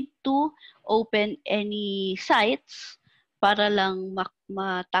need to open any sites para lang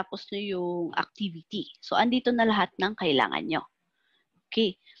matapos nyo yung activity. So andito na lahat ng kailangan nyo.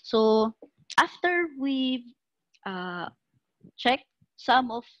 Okay, so after we check some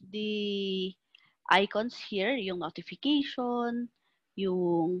of the icons here, yung notification,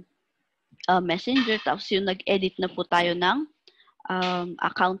 yung messenger, tapos yung nag-edit na po tayo ng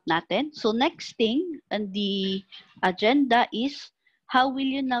account natin. So next thing on the agenda is how will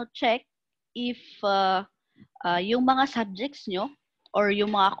you now check if yung mga subjects nyo or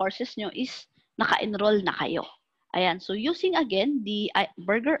yung mga courses nyo is naka-enroll na kayo. Ayan, so using again the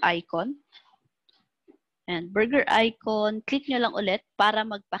burger icon, and burger icon, click nyo lang ulit para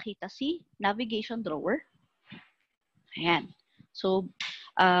magpakita si navigation drawer. Ayan. So,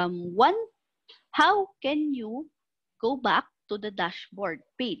 how can you go back to the dashboard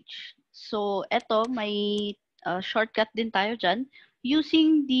page? So, eto, may shortcut din tayo dyan.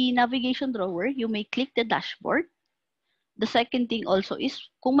 Using the navigation drawer, you may click the dashboard. The second thing also is,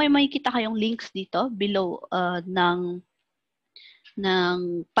 kung may makikita kayong links dito, below ng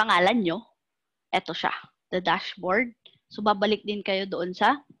pangalan nyo, eto siya, the dashboard. So, babalik din kayo doon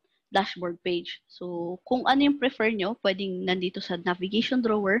sa dashboard page. So, kung ano yung prefer nyo, pwedeng nandito sa navigation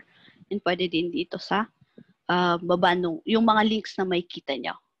drawer and pwede din dito sa baba nung, yung mga links na may kita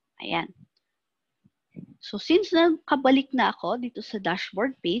nyo. Ayan. So, since nakabalik na ako dito sa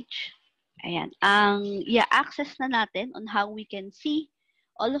dashboard page, ayan, ang i-access na natin on how we can see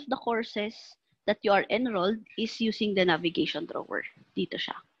all of the courses that you are enrolled is using the navigation drawer. Dito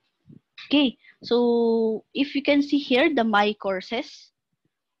siya. Okay, so if you can see here, the My Courses,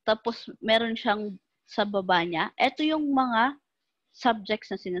 tapos meron siyang sa baba niya, ito yung mga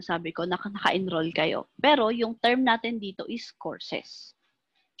subjects na sinasabi ko na naka-enroll kayo. Pero yung term natin dito is courses.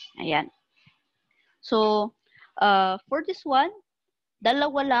 Ayan. So, for this one,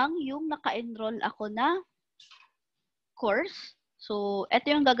 dalawa lang yung naka-enroll ako na course. So, ito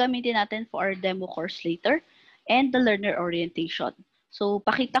yung gagamitin natin for our demo course later and the learner orientation. So,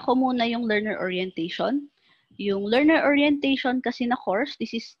 pakita ko muna yung learner orientation. Yung learner orientation kasi na course,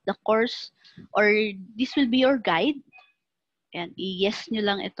 this is the course or this will be your guide. Ayan, i-yes nyo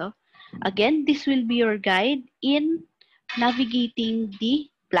lang ito. Again, this will be your guide in navigating the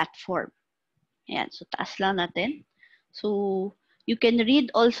platform. Ayan, so taas lang natin. So, you can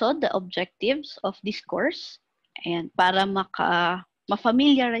read also the objectives of this course. Ayan, para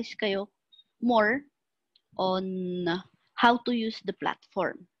ma-familiarize kayo more on how to use the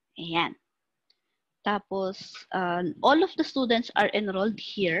platform. Ayan. Tapos, all of the students are enrolled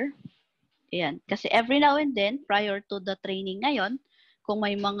here. Ayan. Kasi every now and then, prior to the training ngayon, kung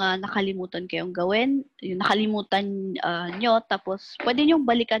may mga nakalimutan kayong gawin, yung nakalimutan nyo, tapos pwede nyo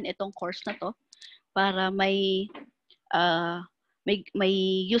balikan itong course na to para may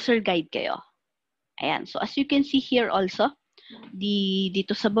user guide kayo. Ayan. So, as you can see here also,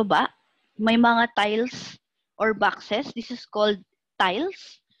 dito sa baba, may mga tiles or boxes. This is called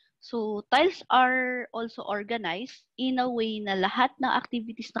tiles. So, tiles are also organized in a way na lahat ng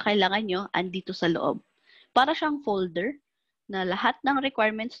activities na kailangan nyo andito sa loob. Para siyang folder na lahat ng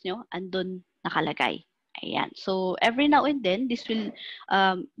requirements nyo andun nakalagay. Ayan. So, every now and then, this will,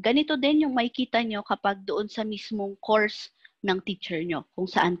 ganito din yung makikita nyo kapag doon sa mismong course ng teacher nyo, kung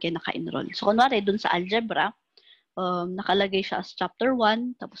saan kayo naka-enroll. So, kunwari, doon sa algebra, nakalagay siya as chapter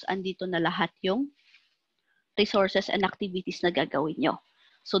 1, tapos andito na lahat yung resources and activities na gagawin nyo.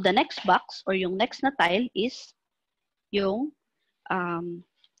 So, the next box or yung next na tile is yung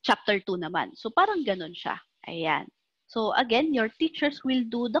chapter 2 naman. So, parang ganun siya. Ayan. So, again, your teachers will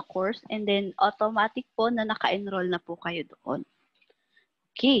do the course and then automatic po na naka-enroll na po kayo doon.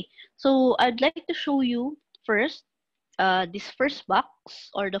 Okay. So, I'd like to show you first this first box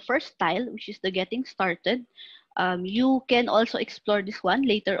or the first tile, which is the getting started. You can also explore this one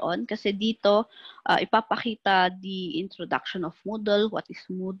later on kasi dito ipapakita the introduction of Moodle, what is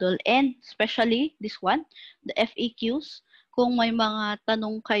Moodle, and especially this one, the FAQs. Kung may mga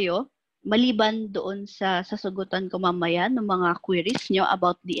tanong kayo, maliban doon sa sasagutan ko mamaya ng mga queries nyo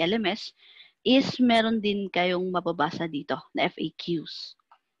about the LMS, is meron din kayong mababasa dito na FAQs.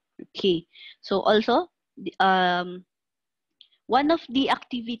 Okay. So also, one of the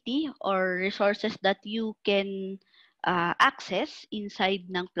activity or resources that you can access inside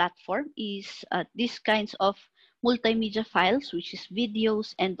ng platform is these kinds of multimedia files, which is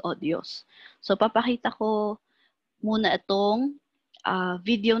videos and audios. So, papakita ko muna itong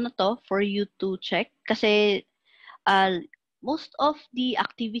video na to for you to check kasi most of the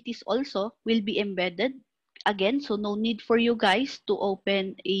activities also will be embedded again, so no need for you guys to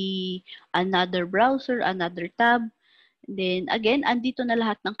open another browser, another tab. Then again, andito na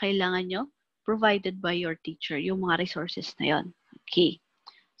lahat ng kailangan nyo provided by your teacher, yung mga resources na yon. Okay,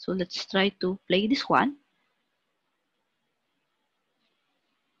 so let's try to play this one.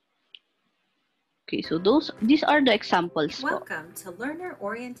 Okay, so these are the examples. Welcome to Learner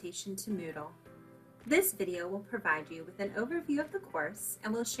Orientation to Moodle. This video will provide you with an overview of the course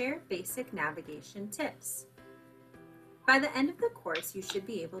and will share basic navigation tips. By the end of the course, you should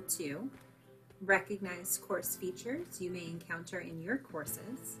be able to recognize course features you may encounter in your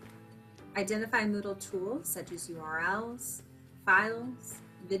courses, identify Moodle tools such as URLs, files,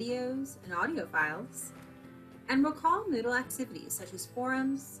 videos, and audio files, and recall Moodle activities such as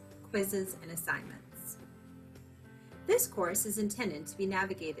forums, quizzes, and assignments. This course is intended to be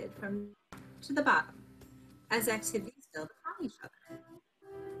navigated from to the bottom, as activities build upon each other.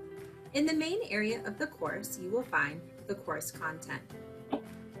 In the main area of the course, you will find the course content.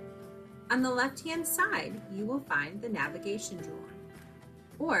 On the left-hand side, you will find the navigation drawer,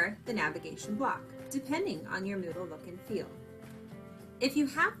 or the navigation block, depending on your Moodle look and feel. If you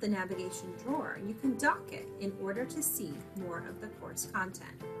have the navigation drawer, you can dock it in order to see more of the course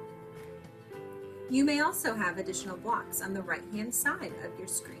content. You may also have additional blocks on the right-hand side of your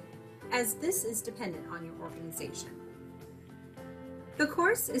screen, as this is dependent on your organization. The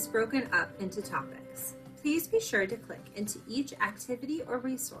course is broken up into topics. Please be sure to click into each activity or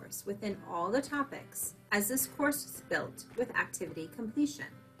resource within all the topics, as this course is built with activity completion.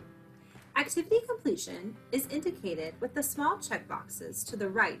 Activity completion is indicated with the small checkboxes to the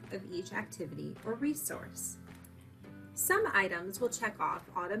right of each activity or resource. Some items will check off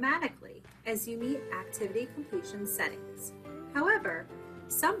automatically as you meet activity completion settings. However,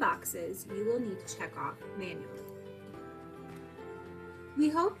 some boxes you will need to check off manually. We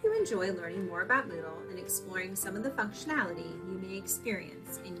hope you enjoy learning more about Moodle and exploring some of the functionality you may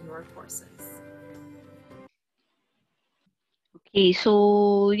experience in your courses. Okay,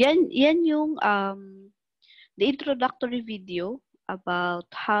 so yan yung the introductory video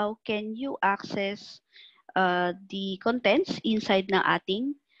about how can you access the contents inside ng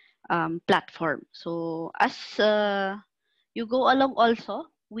ating platform. So as you go along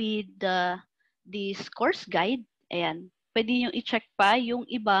also with this course guide, ayan, pwede nyo i-check pa yung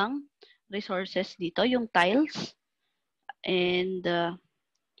ibang resources dito, yung tiles, and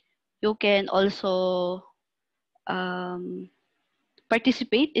you can also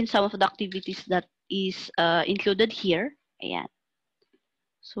participate in some of the activities that is included here. Ayan.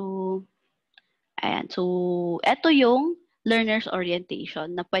 So, ayan. So, ito yung learner's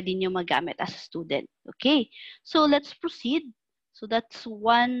orientation na pwede nyo magamit as a student. Okay. So, let's proceed. So, that's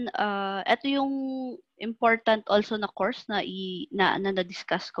one, ito yung important also na course na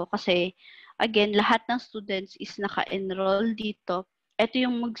na-discuss ko kasi, again, lahat ng students is naka-enroll dito. Ito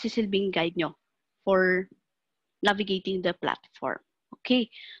yung magsisilbing guide nyo for navigating the platform. Okay,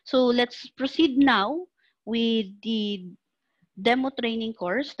 so let's proceed now with the demo training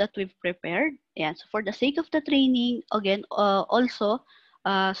course that we've prepared. Yeah, so for the sake of the training, again, also,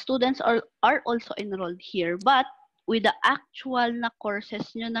 students are also enrolled here. But with the actual na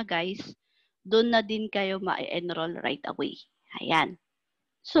courses nyo na guys, doon na din kayo ma-enroll right away. Ayan.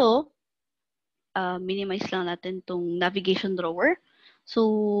 So, minimize lang natin tong navigation drawer.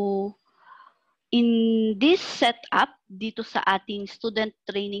 So, in this setup, dito sa ating student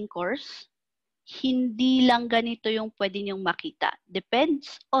training course, hindi lang ganito yung pwede nyong makita.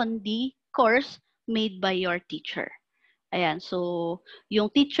 Depends on the course made by your teacher. Ayan, so yung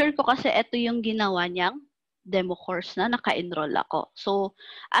teacher ko kasi ito yung ginawa niyang demo course na naka-enroll ako. So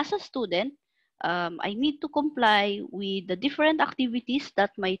as a student, I need to comply with the different activities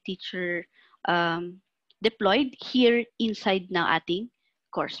that my teacher deployed here inside ng ating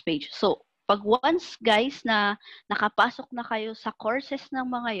course page. So pag once guys na nakapasok na kayo sa courses ng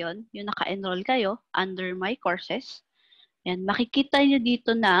mga yon, yung naka-enroll kayo under my courses, yan, makikita nyo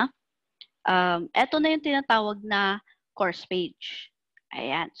dito na eto na yung tinatawag na course page.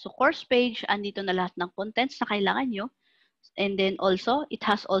 Ayan. So course page, andito na lahat ng contents na kailangan nyo. And then also, it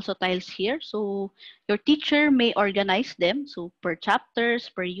has also tiles here. So your teacher may organize them. So per chapters,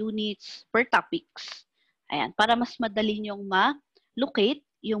 per units, per topics. Ayan. Para mas madali nyong ma-locate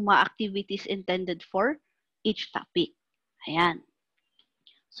yung mga activities intended for each topic. Ayan.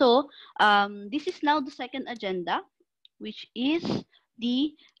 So, this is now the second agenda, which is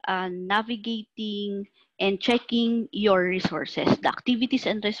the navigating and checking your resources, the activities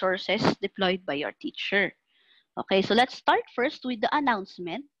and resources deployed by your teacher. Okay, so let's start first with the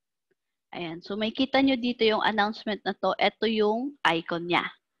announcement. Ayan, so makikita nyo dito yung announcement na to. Ito yung icon niya.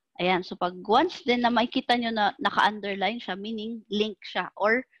 Ayan, so pag once din na makikita nyo na naka-underline siya, meaning link siya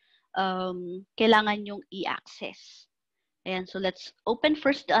or kailangan yung i-access. Ayan, so let's open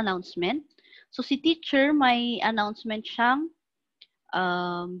first the announcement. So si teacher, may announcement siyang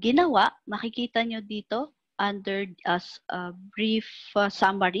ginawa. Makikita nyo dito under as a brief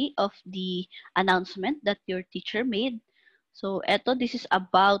summary of the announcement that your teacher made. So this is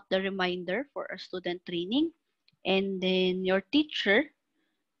about the reminder for our student training. And then your teacher,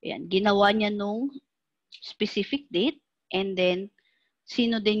 ayan, ginawa niya nung specific date. And then,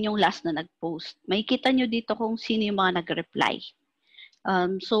 sino din yung last na nag-post. Makikita nyo dito kung sino yung mga nag-reply.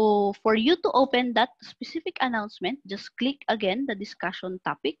 So for you to open that specific announcement, just click again the discussion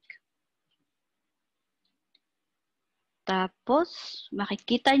topic. Tapos,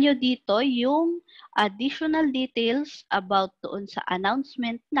 makikita nyo dito yung additional details about doon sa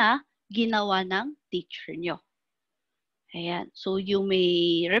announcement na ginawa ng teacher nyo. Ayan. So you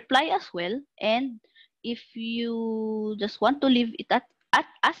may reply as well. And if you just want to leave it at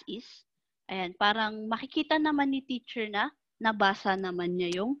as is, ayan, parang makikita naman ni teacher na nabasa naman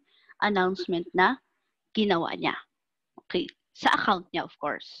niya yung announcement na ginawa niya. Okay. Sa account niya, of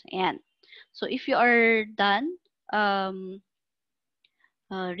course. Ayan. So if you are done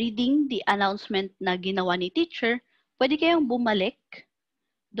reading the announcement na ginawa ni teacher, pwede kayong bumalik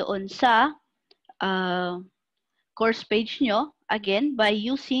doon sa course page nyo, again, by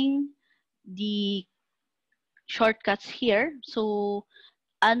using the shortcuts here. So,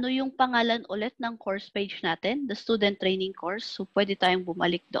 ano yung pangalan ulit ng course page natin? The student training course. So, pwede tayong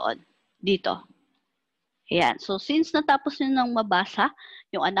bumalik doon. Dito. Ayan. So, since natapos nyo nang mabasa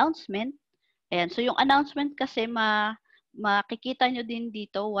yung announcement, ayan. So, yung announcement kasi makikita nyo din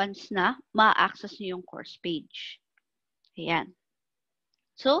dito once na ma-access nyo yung course page. Ayan.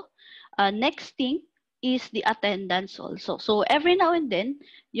 So, next thing is the attendance also. So, every now and then,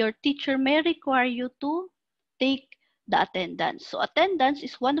 your teacher may require you to take the attendance. So, attendance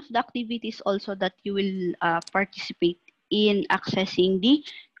is one of the activities also that you will participate in accessing the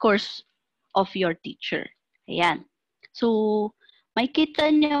course of your teacher. Ayan. So,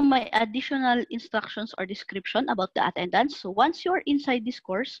 makikita nyo may additional instructions or description about the attendance. So, once you're inside this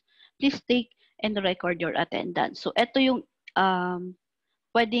course, please take and record your attendance. So, ito yung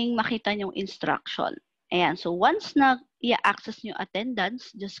pwedeng makita yung instruction. Ayan. So, once na i-access nyo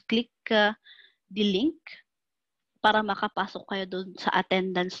attendance, just click the link para makapasok kayo doon sa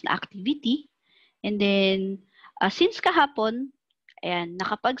attendance na activity. And then, since kahapon, ayan,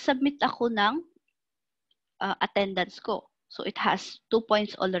 nakapag-submit ako ng attendance ko. So, it has 2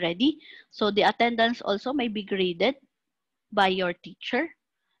 points already. So, the attendance also may be graded by your teacher.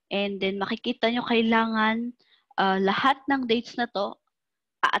 And then, makikita nyo kailangan lahat ng dates na to,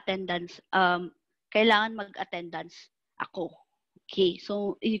 attendance, kailangan mag-attendance ako. Okay,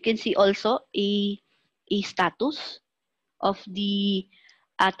 so you can see also a status of the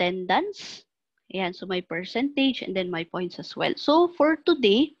attendance. Ayan, so my percentage and then my points as well. So for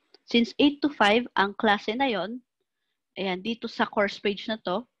today, since 8 to 5 ang klase na yon, ayan, dito sa course page na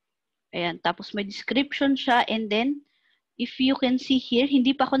to, ayan, tapos may description siya, and then if you can see here,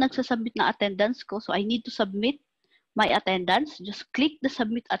 hindi pa ako nagsasubmit ng attendance ko, so I need to submit my attendance. Just click the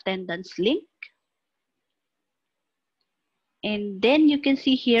submit attendance link. And then you can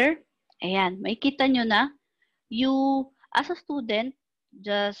see here, ayan, makikita nyo na, you, as a student,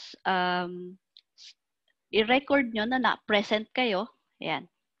 just i-record nyo na present kayo. Ayan.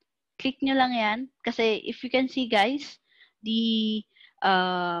 Click nyo lang yan. Kasi if you can see guys, the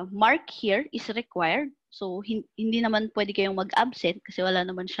mark here is required. So, hindi naman pwede kayong mag-absent kasi wala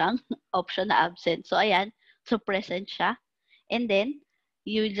naman siyang option na absent. So, ayan. So, present siya. And then,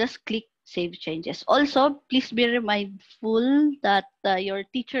 you just click Save Changes. Also, please be mindful that your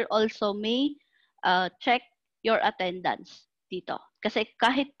teacher also may check your attendance dito. Kasi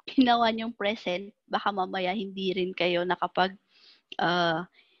kahit ginawa niyong present, baka mamaya hindi rin kayo nakapag,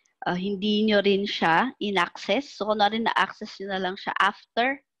 hindi nyo rin siya in-access. So, kung na-access nyo na lang siya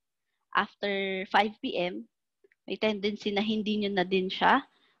after 5 p.m., may tendency na hindi nyo na din siya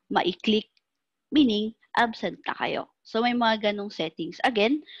ma-click, meaning absent na kayo. So, may mga ganong settings.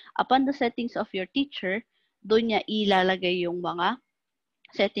 Again, upon the settings of your teacher, doon niya ilalagay yung mga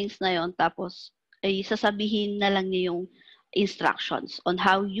settings na yon, tapos ay sasabihin na lang niya yung instructions on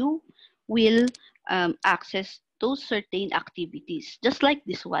how you will access those certain activities. Just like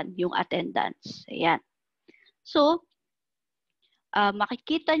this one, yung attendance. Ayan. So,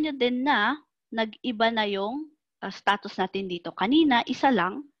 makikita nyo din na nag-iba na yung status natin dito. Kanina, isa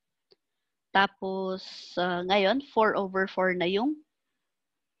lang. Tapos, ngayon, 4/4 na yung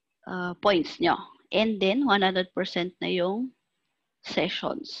points nyo. And then, 100% na yung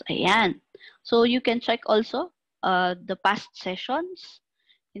sessions. Ayan. So, you can check also the past sessions.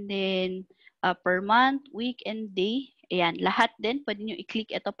 And then, per month, week, and day. Ayan. Lahat din, pwede nyo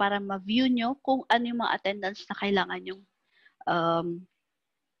i-click ito para ma-view nyo kung ano yung mga attendance na kailangan yung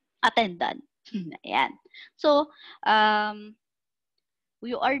attendant. Ayan. So,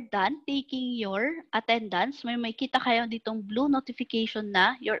 you are done taking your attendance. May kita kayo ditong blue notification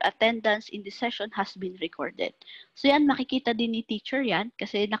na your attendance in the session has been recorded. So yan, makikita din ni teacher yan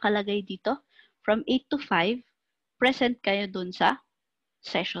kasi nakalagay dito from 8 to 5, present kayo dun sa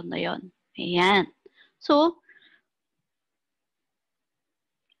session na yon. Ayan. So,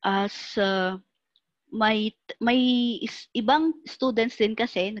 as may ibang students din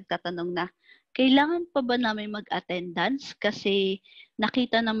kasi nagtatanong na, kailangan pa ba namin mag-attendance kasi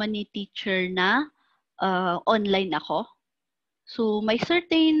nakita naman ni teacher na online ako? So, may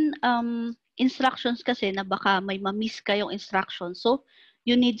certain instructions kasi na baka may ma-miss kayong instructions. So,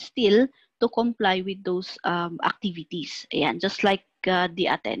 you need still to comply with those activities. Ayan, just like the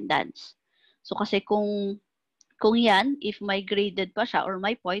attendance. So, kasi kung yan, if may graded pa siya or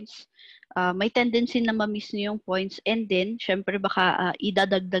may points, may tendency na ma-miss niyo yung points and then, syempre baka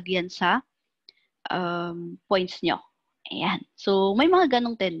idadagdag yan sa points nyo. Ayan. So, may mga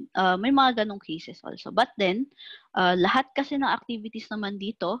ganong cases also. But then, lahat kasi ng activities naman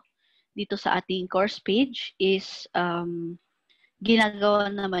dito sa ating course page is ginagawa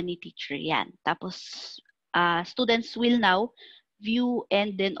naman ni teacher yan. Tapos, students will now view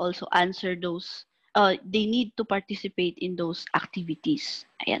and then also answer those. They need to participate in those activities.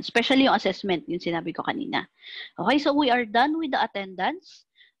 Ayan. Especially yung assessment, yung sinabi ko kanina. Okay, so we are done with the attendance.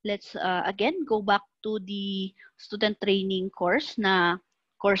 Let's again go back to the student training course na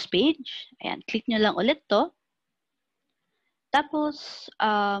course page. Ayan, click nyo lang ulit to. Tapos,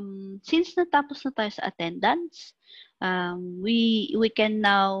 since natapos na tayo sa attendance, we can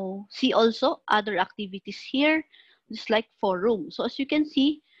now see also other activities here, just like forum. So as you can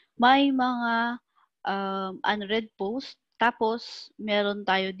see, may mga unread post. Tapos, meron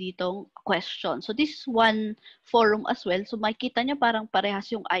tayo ditong question. So, this is one forum as well. So, makikita nyo parang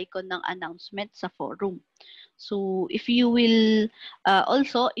parehas yung icon ng announcement sa forum. So, if you will,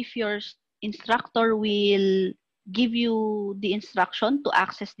 also, if your instructor will give you the instruction to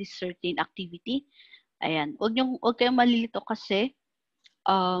access this certain activity, ayan, huwag kayong malilito kasi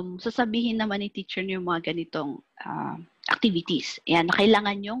sasabihin naman ni teacher nyo yung mga ganitong activities. Ayan, na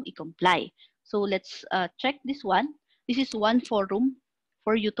kailangan nyong i-comply. So, let's check this one. This is one forum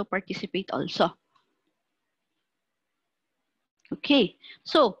for you to participate also. Okay.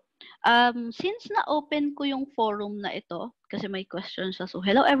 So, since na-open ko yung forum na ito, kasi may questions siya. So,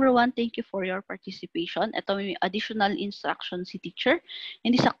 hello everyone. Thank you for your participation. Ito may additional instructions si teacher.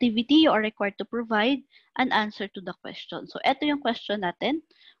 In this activity, you are required to provide an answer to the question. So, ito yung question natin.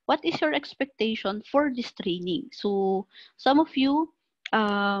 What is your expectation for this training? So, some of you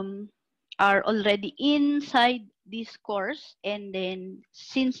are already inside this course and then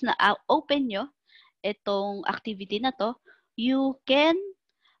since na-open nyo itong activity na to, you can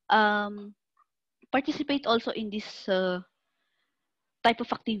participate also in this type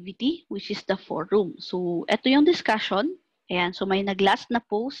of activity which is the forum. So, ito yung discussion. Ayan, so may nag-last na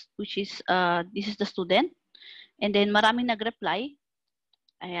post which is, this is the student. And then maraming nag-reply.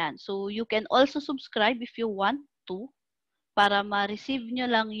 Ayan, so you can also subscribe if you want to para ma-receive nyo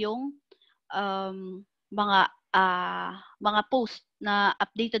lang yung mga post na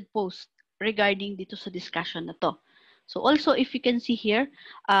updated post regarding dito sa discussion na to. So also if you can see here,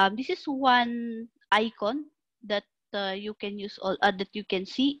 this is one icon that you can use that you can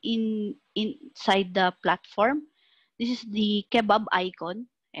see inside the platform. This is the kebab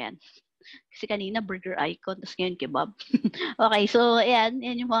icon. Ayan. Kasi kanina burger icon, tapos ngayon kebab. Okay, so ayan,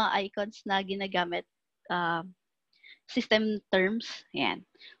 yan yung mga icons na ginagamit system terms. Ayan.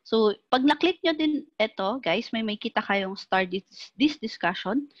 So, pag na-click nyo din ito, guys, may kita kayong start this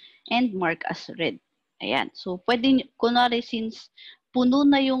discussion and mark as read. Ayan. So, pwede, kunwari, since puno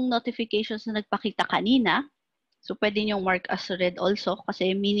na yung notifications na nagpakita kanina, so pwede nyo mark as read also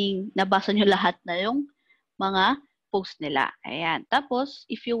kasi meaning nabasa nyo lahat na yung mga post nila. Ayan. Tapos,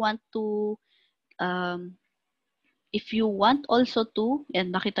 if you want also to,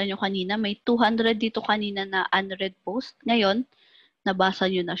 yan, nakita nyo kanina, may 200 dito kanina na unread post. Ngayon, nabasa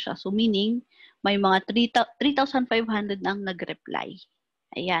nyo na siya. So, meaning, may mga 3,500 na ang nag-reply.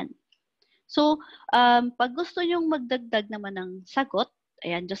 Ayan. So, pag gusto nyong magdagdag naman ng sagot,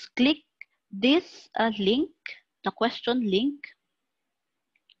 ayan, just click this link, the question link.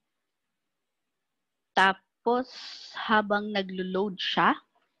 Tapos, habang naglo-load siya,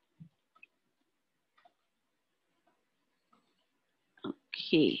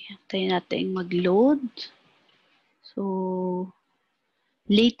 okay, tayo natin mag-load. So,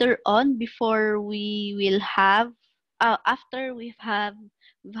 later on, before we will have, after we've had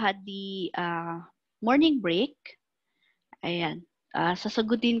the morning break, ayan,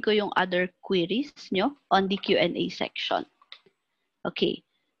 sasagutin ko yung other queries nyo on the Q&A section. Okay,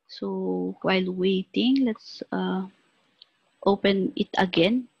 so while waiting, let's open it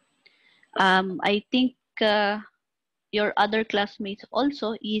again. I think your other classmates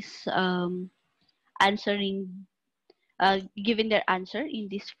also is answering, giving their answer in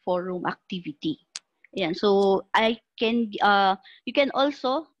this forum activity. Ayan, so you can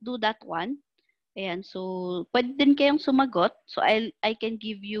also do that one. Ayan, so pwede din kayong sumagot. So I can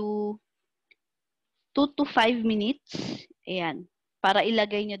give you 2 to 5 minutes. Ayan, para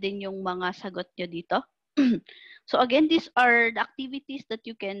ilagay nyo din yung mga sagot nyo dito. So again, these are the activities that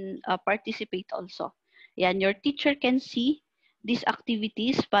you can participate also. Ayan, your teacher can see these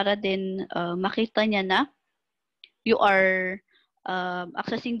activities para din makita niya na you are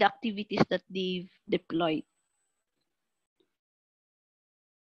accessing the activities that they've deployed.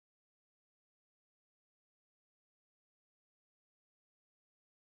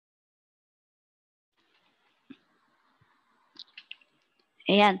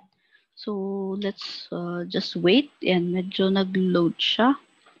 Ayan. So, let's just wait. Ayan, medyo nag-load siya.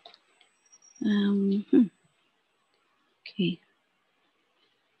 Okay.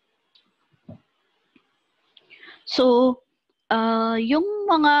 So, yung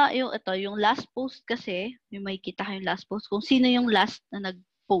last post kasi, yung makikita kayong last post, kung sino yung last na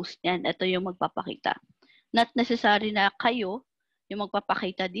nag-post yan, ito yung magpapakita. Not necessary na kayo yung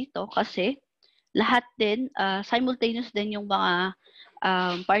magpapakita dito kasi lahat din, simultaneous din yung mga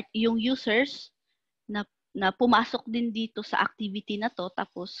yung users na pumasok din dito sa activity na to,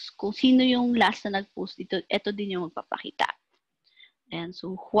 tapos kung sino yung last na nag-post dito, ito din yung magpapakita. And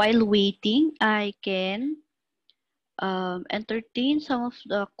so, while waiting, I can entertain some of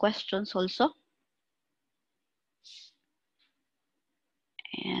the questions also.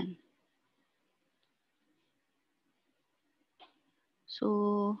 And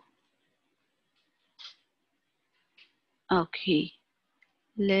so, okay,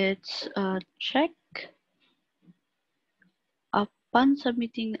 let's check. Upon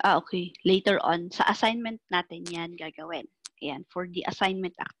submitting, okay, later on, sa assignment natin yan gagawin. Ayan, for the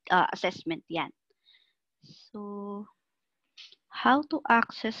assignment assessment yan. So, how to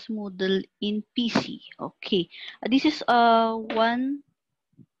access Moodle in PC? Okay, this is one.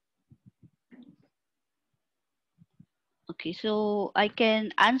 Okay, so I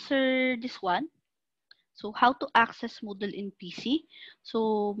can answer this one. So, how to access Moodle in PC?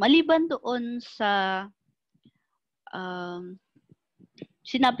 So, maliban doon sa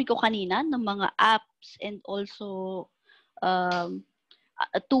sinabi ko kanina ng mga apps and also 2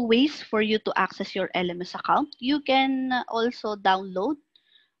 ways for you to access your LMS account. You can also download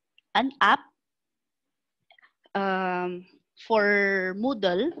an app for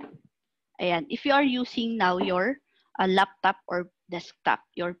Moodle. Ayan, if you are using now your laptop or desktop,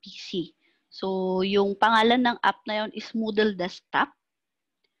 your PC. So, yung pangalan ng app na yon is Moodle Desktop.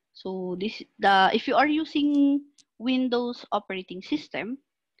 So, if you are using Windows operating system,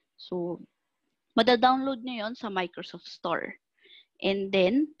 so, mada-download nyo yon sa Microsoft Store. And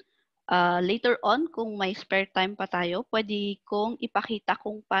then, later on, kung may spare time pa tayo, pwede kong ipakita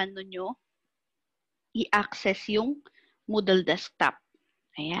kung paano nyo i-access yung Moodle Desktop.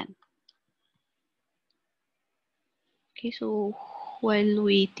 Ayan. Okay, so while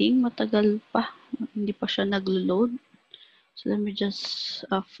waiting, matagal pa. Hindi pa siya naglo-load. So let me just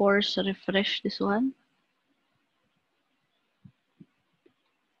force refresh this one.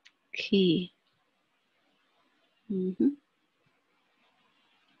 Okay.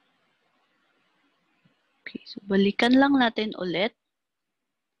 Okay, so balikan lang natin ulit.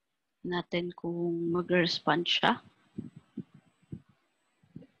 Natin kung mag-respond siya.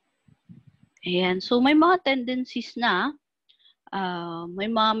 Ayan, so may mga tendencies na may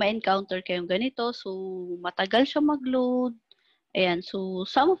mga ma-encounter kayong ganito. So matagal siya mag-load. Ayan, so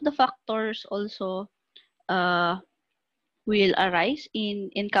some of the factors also will arise in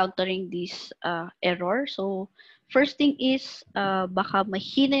encountering this error. So, first thing is, baka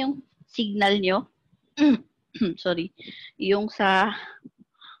mahina yung signal nyo. Sorry. Yung sa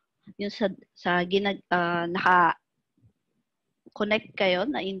yung naka-connect kayo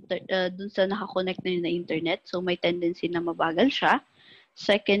na dun sa naka-connect na yun na internet. So, may tendency na mabagal siya.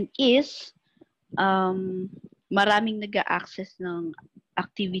 Second is, maraming nag-a-access ng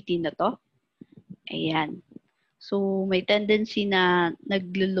activity na to. Ayan. So, may tendency na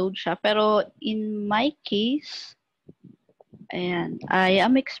naglo-load siya. Pero, in my case, ayan, I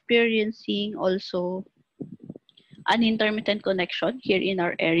am experiencing also an intermittent connection here in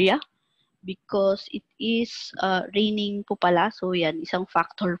our area because it is raining po pala. So, yan, isang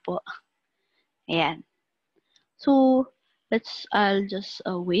factor po. Ayan. So, I'll just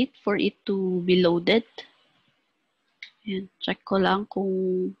wait for it to be loaded. Ayan, check ko lang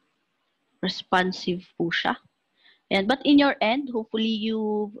kung responsive po siya. Ayan, but in your end, hopefully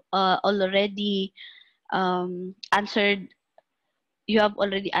you've already answered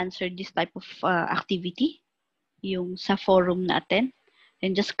this type of activity, yung sa forum natin.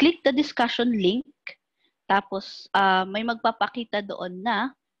 And just click the discussion link. Tapos, may magpapakita doon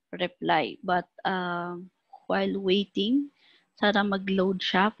na reply. But while waiting, sana mag-load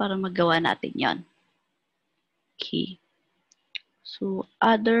siya para magawa natin yon. Okay. So,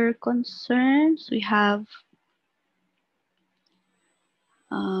 other concerns, we have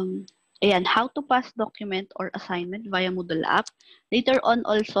ayan, how to pass document or assignment via Moodle app. Later on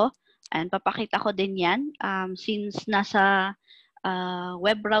also, and papakita ko din yan, since nasa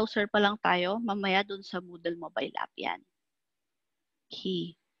web browser pa lang tayo, mamaya dun sa Moodle mobile app yan.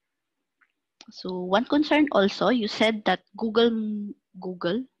 Okay. So, one concern also, you said that Google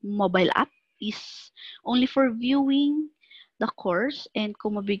mobile app is only for viewing the course, and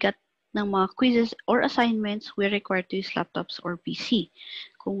kung mabigat ng mga quizzes or assignments, we're required to use laptops or PC.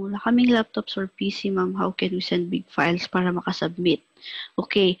 Kung wala kaming laptops or PC, ma'am, how can we send big files para makasubmit?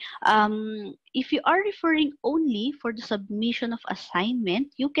 Okay. If you are referring only for the submission of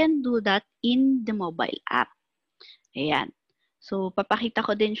assignment, you can do that in the mobile app. Ayan. So, papakita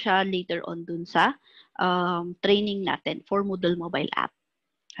ko din siya later on dun sa training natin for Moodle mobile app.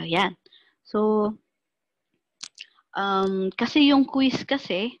 Ayan. So, kasi yung quiz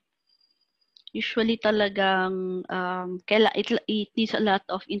kasi, usually talagang it needs a lot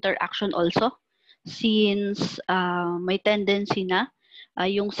of interaction also since may tendency na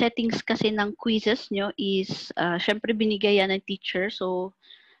yung settings kasi ng quizzes nyo is syempre binigay yan ng teacher, so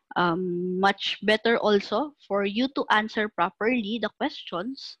much better also for you to answer properly the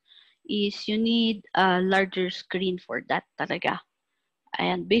questions is you need a larger screen for that talaga.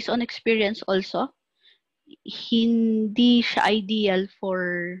 And based on experience also, hindi siya ideal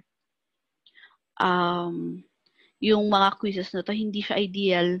for yung mga quizzes na to, hindi siya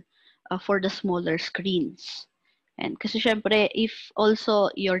ideal for the smaller screens. And kasi syempre, if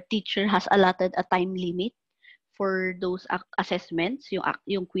also your teacher has allotted a time limit for those assessments,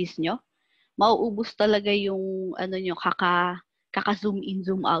 yung quiz nyo, mauubos talaga yung nyo, kaka-zoom in,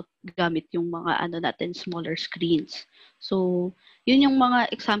 zoom out gamit yung mga natin, smaller screens. So, yun yung mga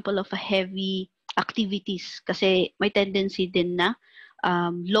example of a heavy activities kasi may tendency din na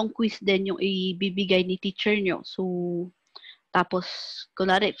long quiz din yung ibibigay ni teacher nyo. So, tapos,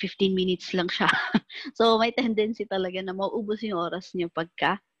 kunwari, 15 minutes lang siya. So, may tendency talaga na mauubos yung oras nyo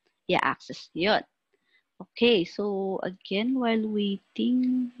pagka i-access nyo yun. Okay, so again, while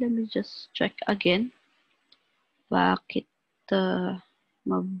waiting, let me just check again. Bakit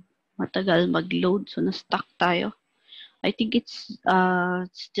matagal mag-load? So, na-stuck tayo. I think it's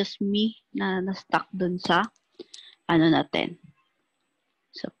just me na na-stuck dun sa natin,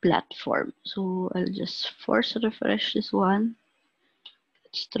 sa platform. So, I'll just force refresh this one.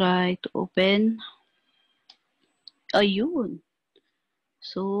 Let's try to open. Ayun.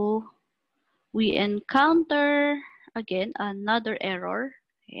 So, we encounter again another error.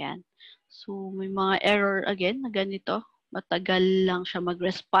 Ayan. So, may mga error again na ganito. Matagal lang siya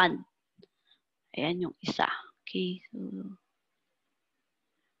mag-respond. Ayan yung isa. Okay.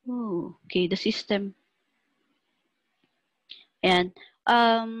 So, okay, the system. And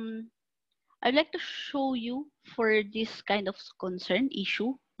I'd like to show you for this kind of concern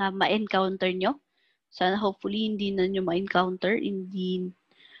issue na ma-encounter nyo. Sana hopefully hindi na nyo ma-encounter in the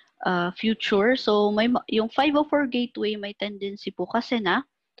future. So, yung 504 gateway may tendency po kasi na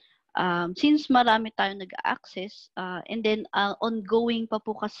since marami tayong nag-access and then ongoing pa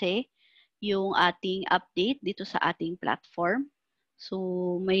po kasi yung ating update dito sa ating platform.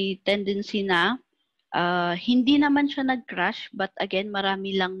 So, may tendency na hindi naman siya nag-crash but again,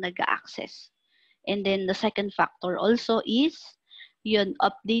 marami lang nag-access. And then the second factor also is yun,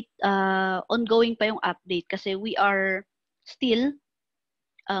 update, ongoing pa yung update kasi we are still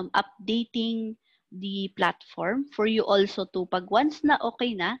updating the platform for you also to, pag once na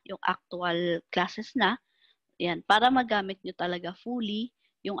okay na, yung actual classes na, yan, para magamit nyo talaga fully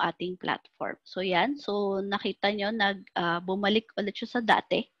yung ating platform. So, yan. So, nakita nyo, bumalik ulit siya sa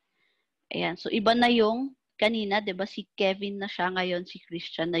dati. Ayan. So, iba na yung kanina, di ba? Si Kevin na siya ngayon, si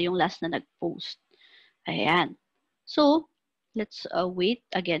Christian na yung last na nag-post. Ayan. So, let's wait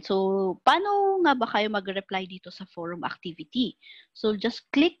again. So, paano nga ba kayo mag-reply dito sa forum activity? So, just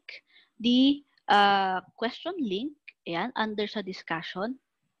click the question link, ayan, under sa discussion.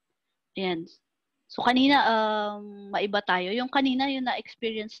 Ayan. So, kanina, maiba tayo. Yung kanina, yung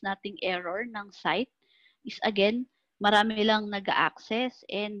na-experience nating error ng site is, again, marami lang nag-access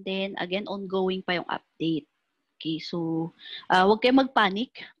and then, again, ongoing pa yung update. Okay, so, huwag kayo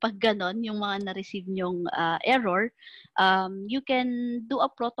mag-panic pag ganon, yung mga na-receive nyong error. You can do a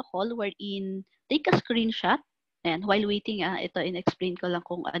protocol wherein take a screenshot and while waiting, ito, in-explain ko lang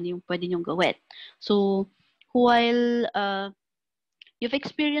kung ano yung pwede nyong gawin. So, while you've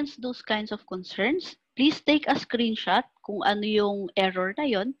experienced those kinds of concerns, please take a screenshot kung ano yung error na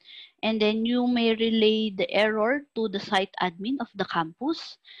yon, and then you may relay the error to the site admin of the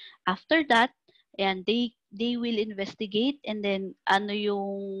campus. After that, and they will investigate, and then ano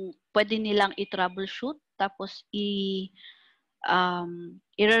yung pwede nilang i-troubleshoot, tapos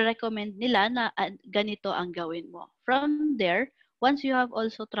i-recommend nila na ganito ang gawin mo. From there, once you have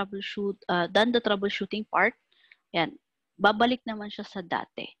also done the troubleshooting part, yan, babalik naman siya sa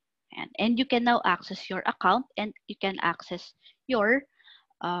dati. And you can now access your account and you can access your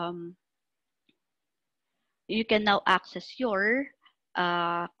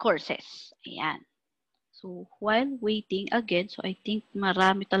courses. Ayan. So, while waiting again, so I think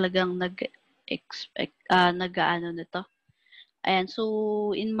marami talagang nag-expect, nag-ano nito. Ayan,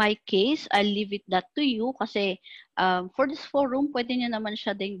 so in my case, I'll leave it that to you kasi for this forum, pwede nyo naman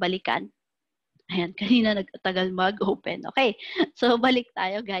siya ding balikan. Ayan, kanina nagtagal mag-open. Okay, so balik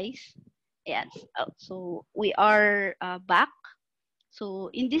tayo guys. Ayan, so we are back.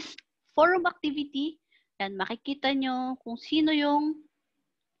 So in this forum activity, ayan, makikita nyo kung sino yung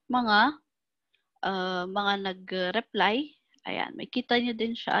mga nag-reply. Ayan, makikita nyo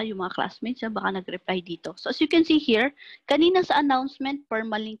din siya, yung mga classmates niya, baka nag-reply dito. So as you can see here, kanina sa announcement,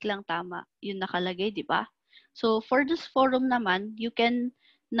 permalink lang tama. Yung nakalagay, di ba? So for this forum naman, you can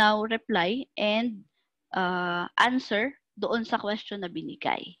now reply and answer doon sa question na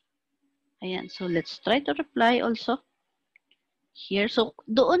binigay. Ayan, so let's try to reply also here. So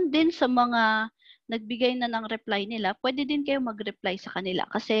doon din sa mga nagbigay na ng reply nila, pwede din kayo mag-reply sa kanila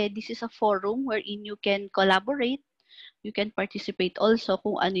kasi this is a forum wherein you can collaborate, you can participate also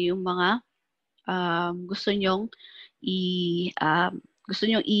kung ano yung mga gusto nyong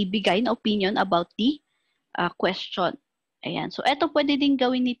ibigay na opinion about the question. Ayan. So, ito pwede din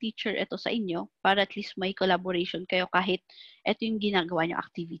gawin ni teacher ito sa inyo para at least may collaboration kayo kahit ito yung ginagawa nyo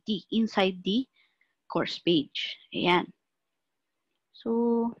activity inside the course page. Ayan.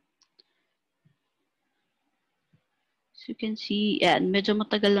 So, as you can see, ayan, medyo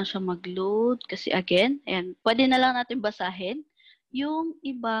matagal lang siya mag-load kasi again, ayan, pwede na lang natin basahin yung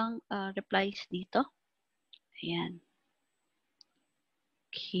ibang replies dito. Ayan.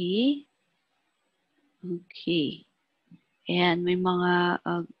 Okay. Okay. Ayan, may mga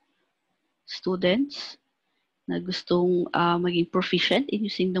students na gustong maging proficient in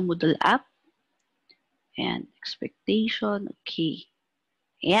using the Moodle app. Ayan, expectation, okay.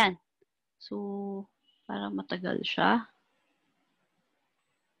 Ayan. So, parang matagal siya.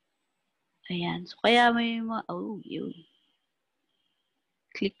 Ayan. So, kaya may mga, yun.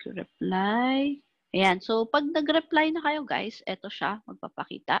 Click reply. Ayan. So, pag nag-reply na kayo, guys, eto siya,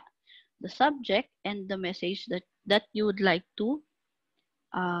 magpapakita. The subject and the message that you would like to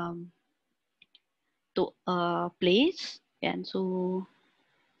place. Ayan. So,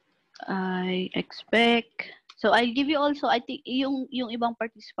 I expect. So, I'll give you also, I think, yung ibang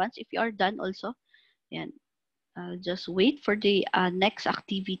participants, if you are done also, ayan, I'll just wait for the next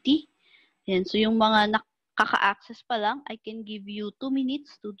activity. Ayan, so yung mga nakaka-access pa lang, I can give you 2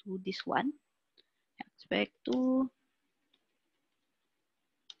 minutes to do this one. Expect to.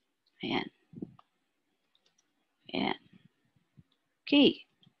 Ayan. Ayan. Okay.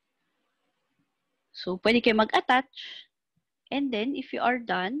 So, pwede kayo mag-attach. And then, if you are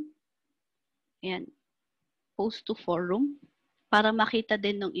done, ayan, post to forum para makita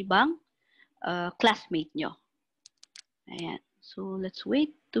din ng ibang classmate nyo. Ayan. So, let's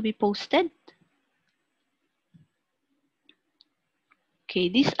wait to be posted.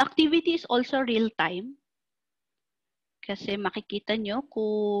 Okay, this activity is also real-time. Kasi makikita nyo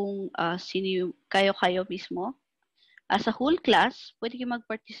kung sino yung kayo mismo. As a whole class, pwede kayo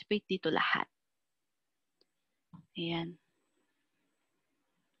mag-participate dito lahat. Ayan.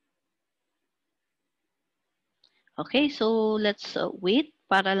 Okay, so let's wait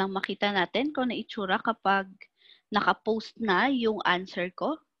para lang makita natin kung ano itsura kapag nakapost na yung answer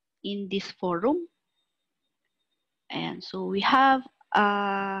ko in this forum. And so we have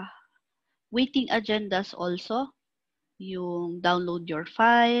waiting agendas also, yung download your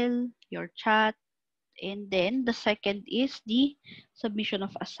file, your chat, and then the second is the submission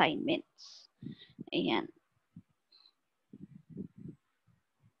of assignments. Ayan.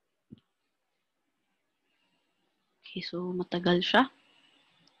 Okay, so matagal siya.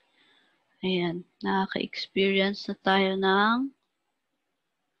 Ayan, nakaka-experience na tayo ng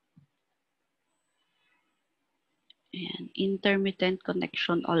intermittent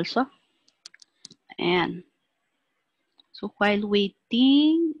connection also. Ayan. So while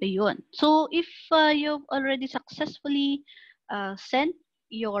waiting, ayun. So if you've already successfully sent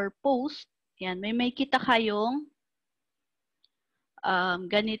your post, ayan, may kita kayong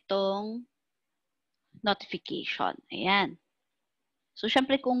ganitong notification. Ayan. So,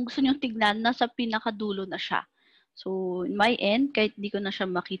 syempre, kung gusto nyo tignan, nasa pinakadulo na siya. So, in my end, kahit di ko na siya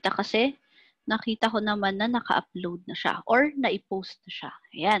makita kasi nakita ko naman na naka-upload na siya or na-post na siya.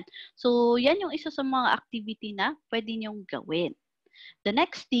 Ayan. So, yan yung isa sa mga activity na pwede nyong gawin. The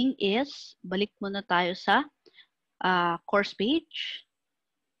next thing is, balik muna tayo sa course page.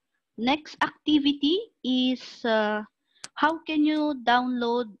 Next activity is how can you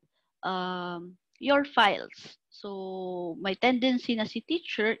download your files. So, may tendency na si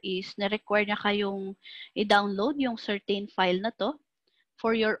teacher is na-require niya kayong i-download yung certain file na to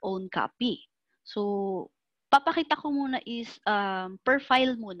for your own copy. So, papakita ko muna is per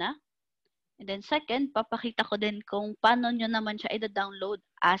file muna. And then second, papakita ko din kung paano nyo naman siya i-download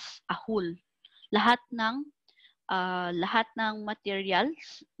as a whole. Lahat ng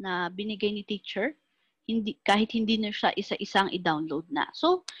materials na binigay ni teacher, kahit hindi na siya isa-isang i-download na.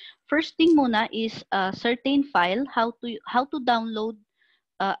 So, first thing muna is a certain file, how to download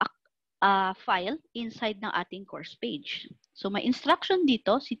a file inside ng ating course page. So, may instruction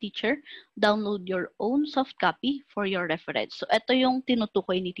dito si teacher, download your own soft copy for your reference. So, ito yung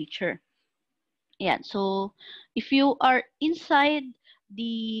tinutukoy ni teacher. Ayan. So, if you are inside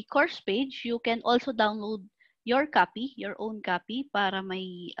the course page, you can also download your own copy, para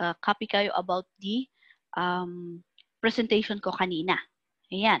may copy kayo about the presentation ko kanina.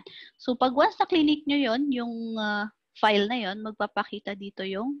 Ayan. So, pag once na-click nyo yon, yung file na yon, magpapakita dito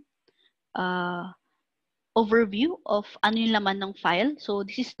yung overview of ano yung laman ng file. So,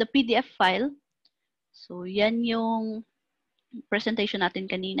 this is the PDF file. So, yan yung presentation natin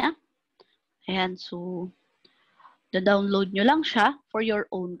kanina. Ayan. So, da-download nyo lang siya for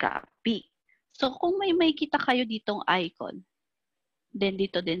your own copy. So, kung may kita kayo ditong icon, then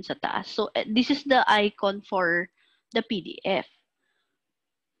dito din sa taas. So, this is the icon for the PDF.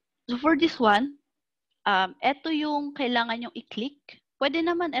 So, for this one, ito yung kailangan yung i-click. Pwede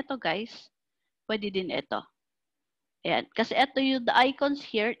naman ito, guys. Pwede din ito. Ayan. Kasi ito yung, the icons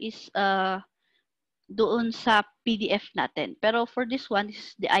here is doon sa PDF natin. Pero for this one, this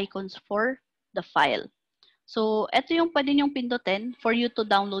is the icons for the file. So, ito yung pwede nyong pindutin for you to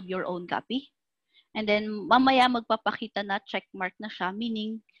download your own copy. And then, mamaya magpapakita na checkmark na siya,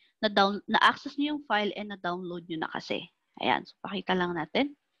 meaning na-access nyo yung file and na-download nyo na kasi. Ayan, so pakita lang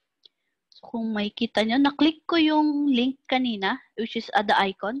natin. So, kung makikita nyo, na-click ko yung link kanina, which is the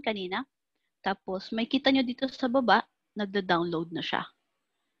icon kanina. Tapos, makikita nyo dito sa baba, nagda-download na siya.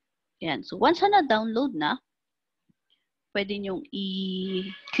 Ayan, so once na-download na, pwede nyo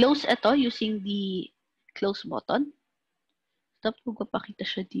i-close ito using the close button. Tapos, magpapakita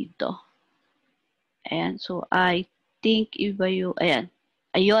siya dito. Ayan, so I think iba yung, ayan,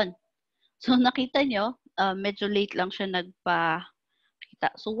 ayun. So nakita nyo, medyo late lang siya nagpakita.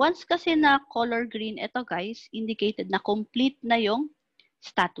 So once kasi na color green ito guys, indicated na complete na yung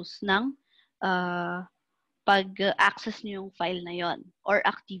status ng pag-access nyo yung file na yon or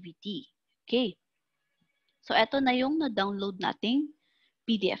activity. Okay. So ito na yung na-download nating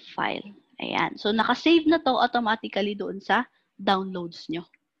PDF file. Ayan. So nakasave na to automatically doon sa downloads nyo.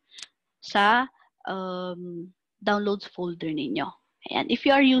 Sa downloads folder ninyo. Ayan. If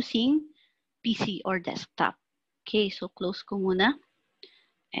you are using PC or desktop. Okay, so close ko muna.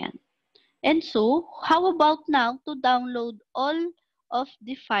 Ayan. And so, how about now to download all of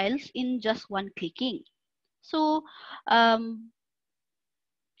the files in just one clicking? So,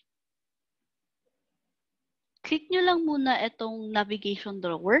 click nyo lang muna itong navigation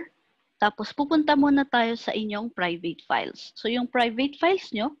drawer. Tapos, pupunta muna tayo sa inyong private files. So, yung private files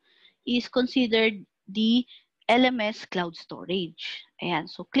nyo is considered the LMS cloud storage. Ayan.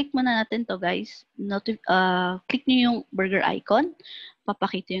 So, click muna natin to guys. Click nyo yung burger icon.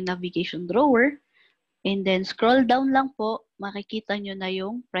 Papakita yung navigation drawer. And then, scroll down lang po. Makikita nyo na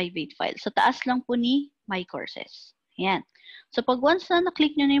yung private file. Sa taas lang po ni My Courses. Ayan. So, pag once na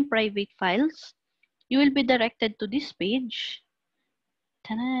na-click nyo na yung private files, you will be directed to this page.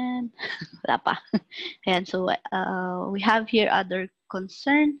 Tanan! Wala pa. Ayan, so we have here other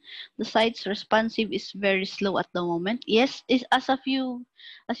concern. The site's responsive is very slow at the moment. Yes, is as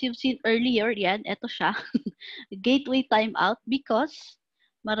you've seen earlier, yan, eto siya. Gateway timeout because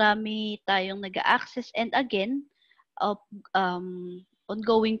marami tayong nag-access and again,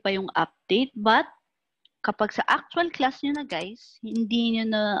 ongoing pa yung update. But kapag sa actual class nyo na guys, hindi nyo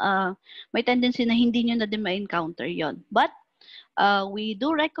na, may tendency na hindi nyo na din ma-encounter yon. But we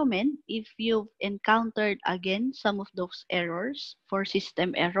do recommend if you've encountered again some of those errors for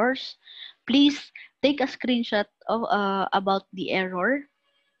system errors, please take a screenshot of about the error.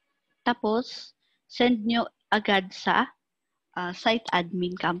 Tapos, send nyo agad sa site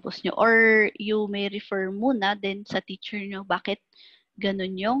admin campus nyo or you may refer muna din sa teacher nyo bakit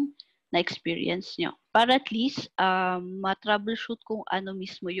ganun yung na-experience nyo. Para at least ma-troubleshoot kung ano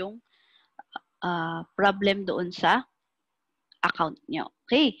mismo yung problem doon sa account nyo.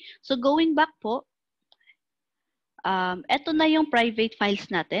 Okay, so going back po, eto na yung private files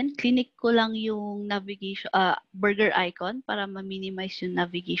natin. Clinic ko lang yung navigation, burger icon para ma-minimize yung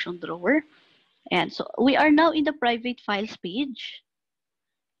navigation drawer. And so we are now in the private files page.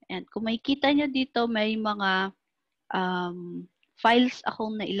 And kung makikita nyo dito, may mga files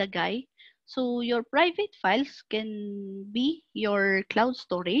akong nailagay. So your private files can be your cloud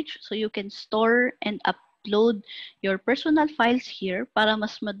storage. So you can store and upload your personal files here para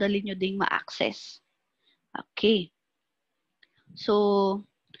mas madali nyo ding ma-access. Okay. So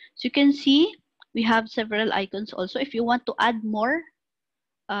you can see, we have several icons also. If you want to add more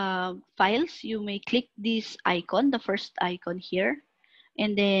files, you may click this icon, the first icon here.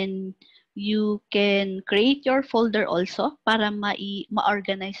 And then you can create your folder also para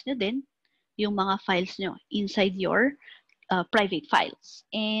ma-organize nyo din yung mga files nyo inside your private files.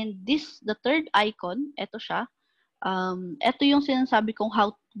 And the third icon, ito siya. Ito yung sinasabi kong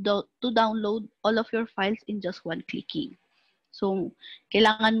how to download all of your files in just one clicking. So,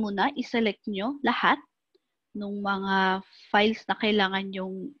 kailangan muna i-select nyo lahat ng mga files na kailangan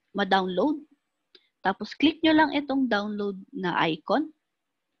nyong ma-download. Tapos, click nyo lang itong download na icon.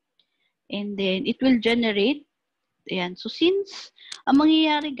 And then, it will generate. Ayan. So, since ang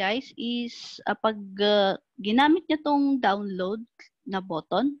mangyayari guys is pag ginamit nyo tong download na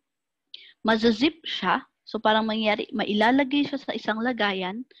button, mazazip siya. So, parang mangyayari, mailalagay siya sa isang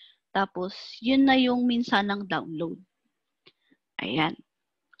lagayan. Tapos, yun na yung minsanang download. Ayan.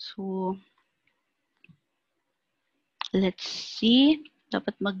 So, let's see.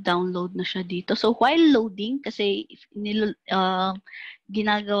 Dapat mag-download na siya dito. So, while loading, kasi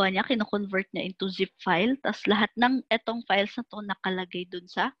ginagawa niya, kino-convert niya into zip file. Tapos lahat ng etong files na to nakalagay dun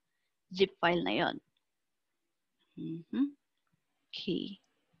sa zip file na yon. Okay.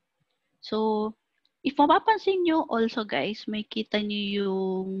 So, if mapapansin nyo also guys, may kita nyo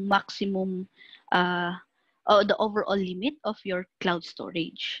yung maximum, the overall limit of your cloud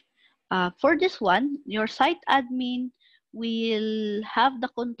storage. For this one, your site admin will have the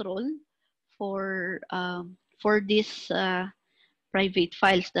control for this private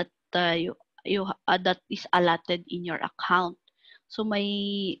files that that is allotted in your account. So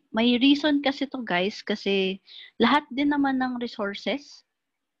may reason kasi to guys kasi lahat din naman ng resources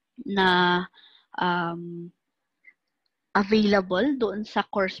na available doon sa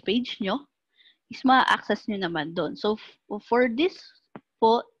course page nyo is ma-access nyo naman doon. So for this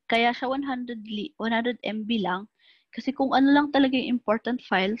po, kaya siya 100 MB lang kasi kung ano lang talaga yung important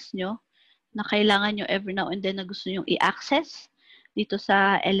files nyo na kailangan nyo every now and then na gusto nyo i-access dito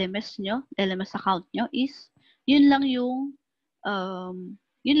sa LMS nyo, LMS account nyo is yun lang yung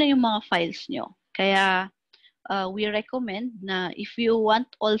mga files nyo. Kaya we recommend na if you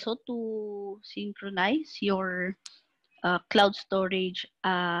want also to synchronize your cloud storage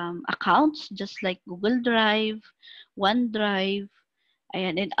accounts just like Google Drive, OneDrive,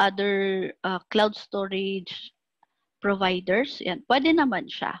 ayan, and other cloud storage providers, ayan, pwede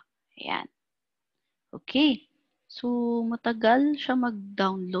naman siya. Ayan. Okay. So, matagal siya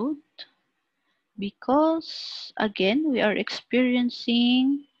mag-download because, again, we are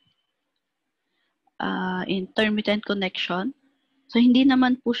experiencing intermittent connection. So, hindi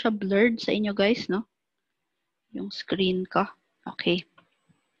naman po siya blurred sa inyo guys, no? Yung screen ko. Okay.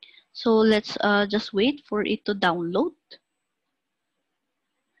 So, let's just wait for it to download.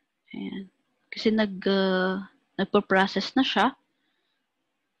 Ayan. Kasi nagpo-process na siya.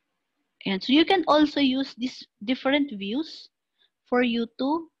 And so you can also use these different views for you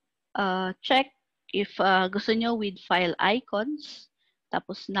to check if gusto nyo with file icons,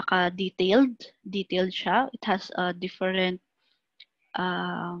 tapos naka-detailed siya. It has different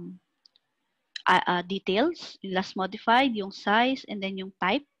details, yung last modified, yung size, and then yung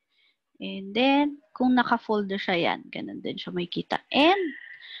type. And then, kung naka-folder siya yan, ganun din siya makikita. And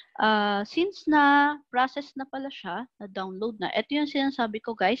since na-process na pala siya, na-download na, ito yung sinasabi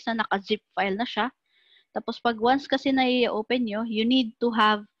ko guys, na naka-zip file na siya. Tapos pag once kasi na-i-open nyo, you need to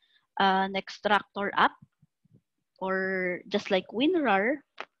have an extractor app or just like WinRAR.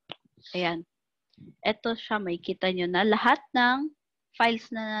 Ayan. Ito siya, makikita nyo na lahat ng files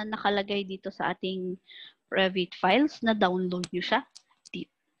na nakalagay dito sa ating private files, na download nyo siya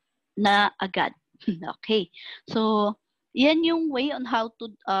na agad. Okay. So, yan yung way on how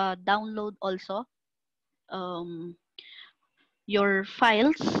to download also your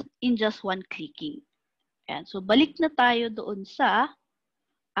files in just one clicking. Ayan. So, balik na tayo doon sa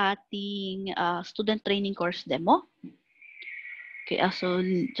ating student training course demo. Okay, so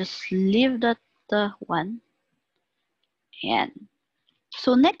just leave that one. Ayan.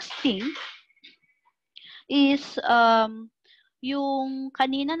 So, next thing is yung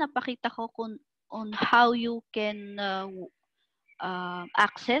kanina napakita ko on how you can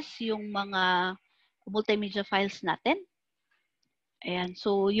access yung mga multimedia files natin. Ayan.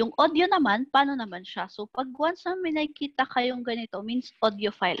 So, yung audio naman, paano naman siya? So, pag once na may nakikita kayong ganito, means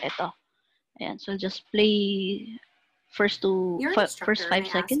audio file ito. Ayan. So, just play first 5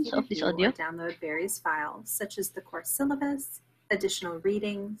 seconds of this audio. Download various files, such as the course syllabus, additional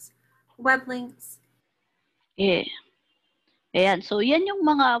readings, web links. Yeah. Ayan. So, yan yung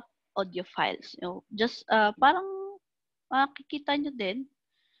mga audio files. You know, just parang makikita nyo din,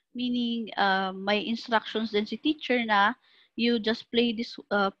 meaning may instructions din si teacher na you just play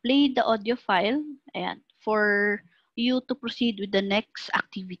the audio file, ayan, for you to proceed with the next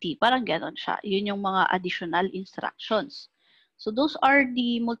activity. Parang ganon siya. Yun yung mga additional instructions. So those are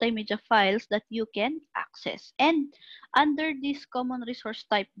the multimedia files that you can access. And under this common resource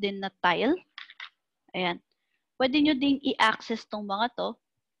type din na tile, ayan, pwede nyo ding i-access tong mga to.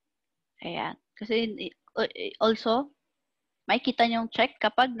 Ayan. Kasi also, makikita nyo yung check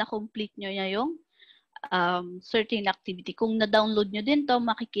kapag na-complete nyo niya yung certain activity. Kung na-download nyo din to,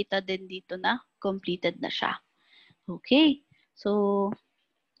 makikita din dito na completed na siya. Okay. So,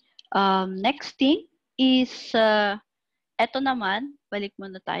 next thing is, eto naman, balik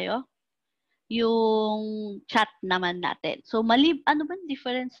muna tayo, yung chat naman natin. So, ano ba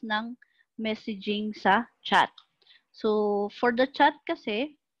difference ng messaging sa chat? So, for the chat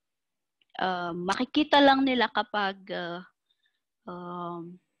kasi, makikita lang nila kapag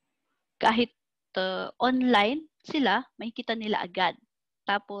kahit online sila, makikita nila agad.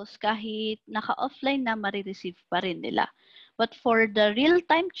 Tapos kahit naka-offline na, marireceive pa rin nila. But for the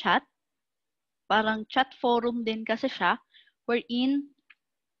real-time chat, parang chat forum din kasi siya, wherein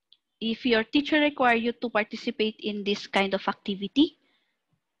if your teacher require you to participate in this kind of activity,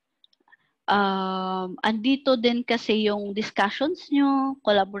 andito din kasi yung discussions nyo,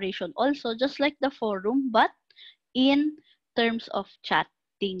 collaboration also, just like the forum, but in terms of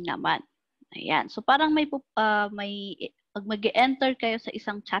chatting naman. Ayan. So, parang pag mag-enter kayo sa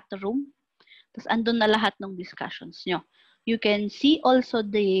isang chat room, tapos andun na lahat ng discussions nyo. You can see also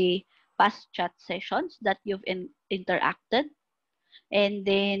the past chat sessions that you've interacted. And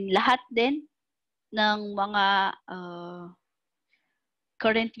then, lahat din ng mga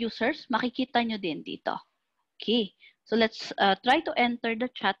current users, makikita nyo din dito. Okay. So, let's try to enter the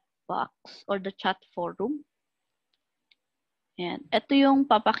chat box or the chat forum. Ayan. Ito yung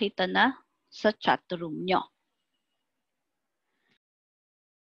papakita na sa chat room nyo.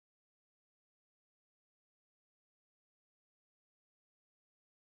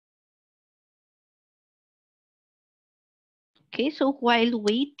 Okay, so while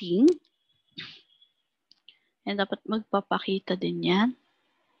waiting, and dapat magpapakita din yan.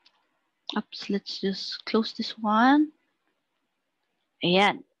 Oops, let's just close this one.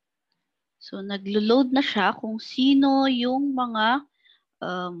 Ayan. So, naglo-load na siya kung sino yung mga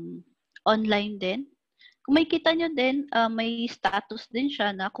online din. Kung makikita nyo din, may status din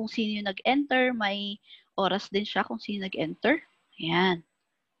siya na kung sino yung nag-enter, may oras din siya kung sino nag-enter. Ayan.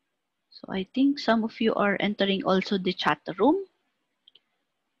 So, I think some of you are entering also the chat room.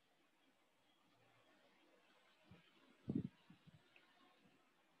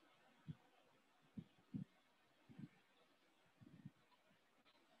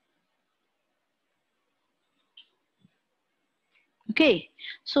 Okay.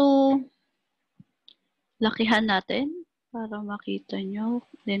 So, lakihan natin. para makita nyo.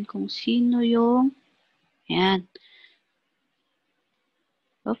 Then kung sino yung, ayan.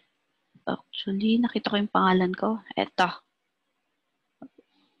 Oh, actually, nakita ko yung pangalan ko. Eto.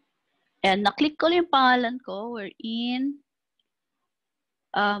 Ayan, naklik ko lang yung pangalan ko wherein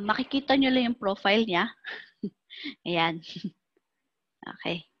makikita nyo lang yung profile niya. Ayan.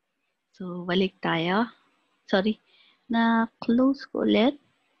 Okay. So, balik tayo. Sorry. Na-close ko ulit.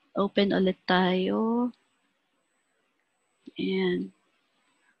 Open ulit tayo. Ayan.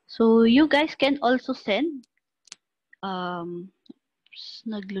 So, you guys can also send.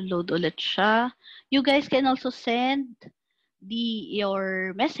 Naglo-load ulit siya. You guys can also send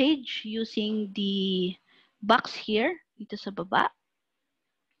your message using the box here dito sa baba.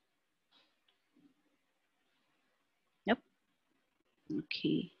 Yep.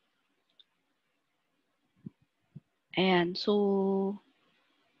 Okay. Ayan. So,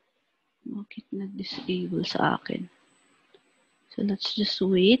 bakit nag-disable sa akin? So, let's just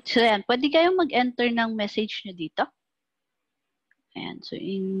wait. So, ayan. Pwede kayong mag-enter ng message nyo dito. Ayan. So,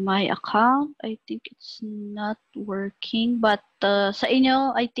 in my account, I think it's not working. But sa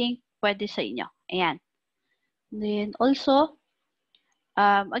inyo, I think pwede sa inyo. Ayan. Then, also,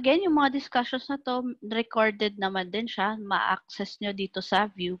 again, yung mga discussions na to, recorded naman din siya. Ma-access nyo dito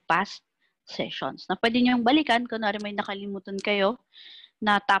sa View Past Sessions. Na pwede nyo yung balikan. Kunwari may nakalimutan kayo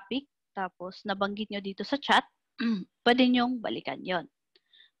na topic, tapos nabanggit nyo dito sa chat, pwede nyo balikan yon.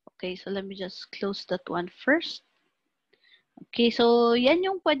 Okay, so let me just close that one first. Okay, so yan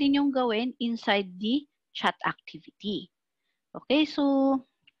yung pwede nyo gawin inside the chat activity. Okay, so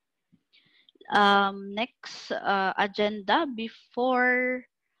next agenda before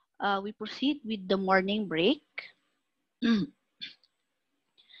we proceed with the morning break.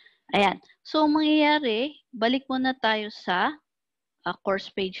 Ayan. So, mangyayari, balik muna tayo sa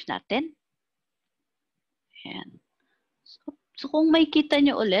course page natin. Ayan. So kung may kita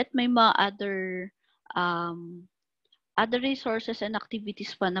nyo ulit, may mga other resources and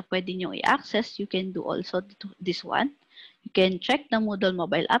activities pa na pwede nyo i-access, you can do also this one. You can check the Moodle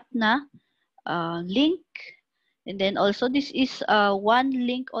mobile app na link. And then also, this is one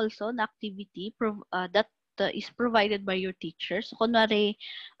link also na activity that is provided by your teacher. So, kunwari,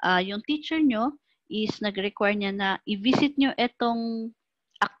 yung teacher nyo is nag-require niya na i-visit nyo itong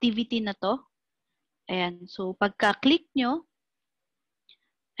activity na to. Ayan. So, pagka-click nyo,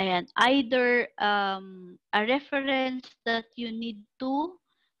 ayan, either a reference that you need to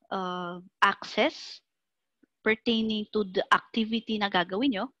access pertaining to the activity na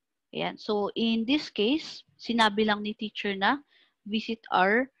gagawin nyo. Ayan. So, in this case, sinabi lang ni teacher na visit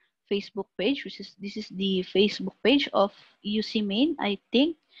our Facebook page, this is the Facebook page of UC Main, I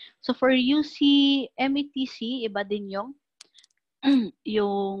think. So, for UC METC, iba din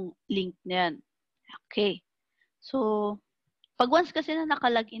yung link na yan. Okay. So, pag once kasi na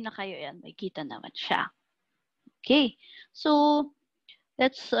nakalagin na kayo yan, may kita naman siya. Okay. So,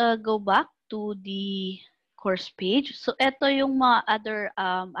 let's go back to the course page. So, ito yung mga other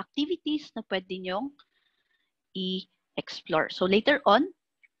activities na pwede nyong i-explore. So, later on,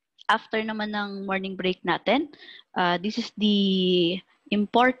 after naman ng morning break natin, this is the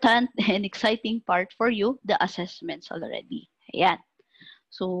important and exciting part for you, the assessments already. Ayan.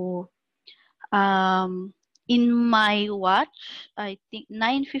 So, in my watch, I think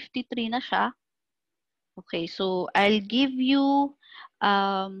 9:53 na siya. Okay, so I'll give you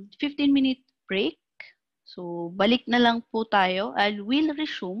 15-minute break. So, balik na lang po tayo. I will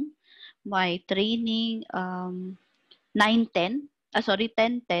resume my training 10:10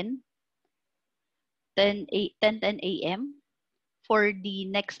 a.m. for the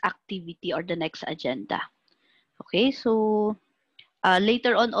next activity or the next agenda. Okay, so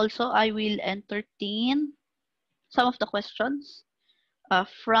later on also, I will entertain some of the questions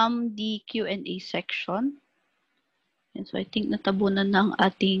from the Q&A section. And so I think natabunan ng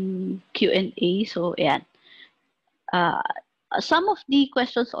ating Q&A. So, ayan. Some of the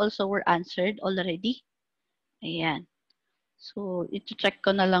questions also were answered already. Ayan. So, ito-check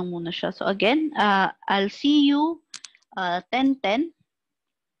ko na lang muna siya. So, again, I'll see you 10:10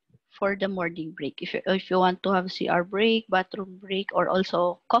 for the morning break. If you want to have CR break, bathroom break, or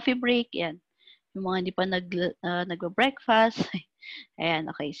also coffee break, yan. Yung mga hindi pa nagba-breakfast. Ayan,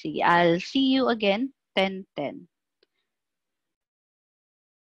 okay. Sige, I'll see you again 10:10.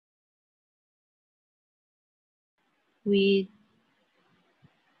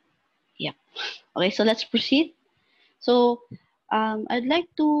 Yep. Okay, so let's proceed. So, I'd like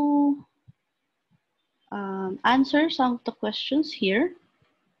to answer some of the questions here.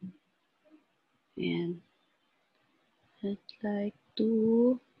 And I'd like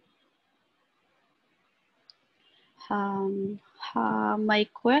to My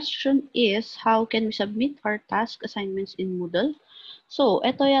question is, how can we submit our task assignments in Moodle? So,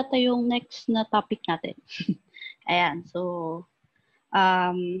 ito yata yung next na topic natin. Ayan, so,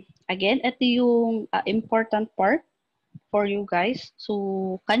 again, ito yung important part for you guys.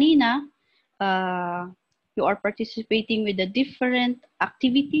 So, kanina, you are participating with the different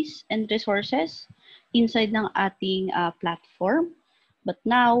activities and resources inside ng ating platform. But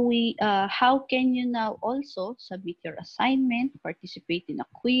now, how can you now also submit your assignment, participate in a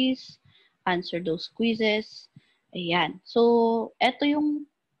quiz, answer those quizzes? Ayan. So, ito yung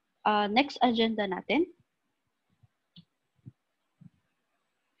next agenda natin.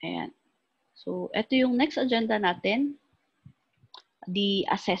 Ayan. So, ito yung next agenda natin, the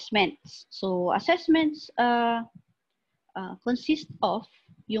assessments. So, assessments consist of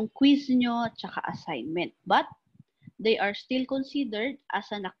yung quiz nyo at saka assignment. But, they are still considered as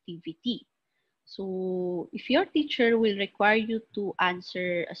an activity. So, if your teacher will require you to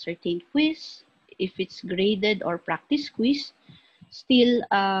answer a certain quiz, if it's graded or practice quiz, still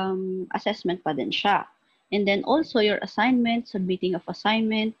assessment pa din siya. And then also your assignment, submitting of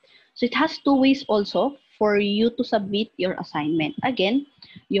assignment. So, it has two ways also for you to submit your assignment. Again,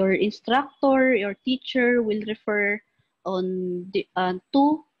 your instructor, your teacher will refer on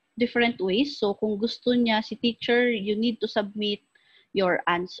two different ways. So, kung gusto niya si teacher, you need to submit your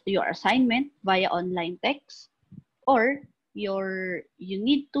assignment via online text, or you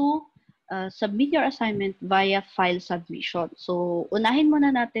need to submit your assignment via file submission. So, unahin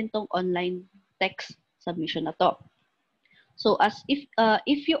muna natin tong online text submission na to. So, as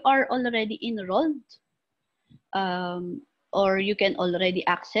if you are already enrolled, or you can already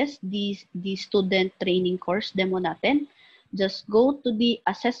access the student training course demo natin, just go to the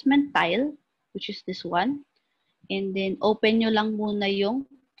assessment tile, which is this one, and then open nyo lang muna yung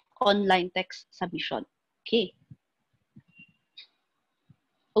online text submission. Okay.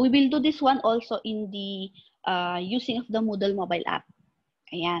 We will do this one also in the using of the Moodle mobile app.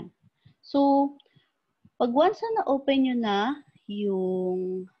 Ayan. So, pag once na open nyo na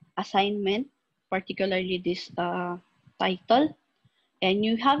yung assignment, particularly this title, and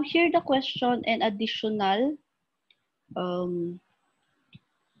you have here the question and additional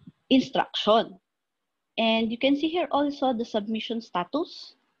instruction. And you can see here also the submission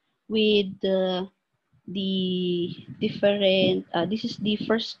status with the different, this is the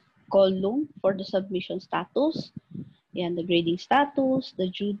first column for the submission status, and the grading status, the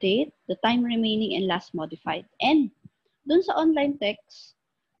due date, the time remaining, and last modified. And dun sa online text,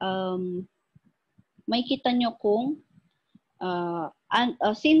 may kita nyo kung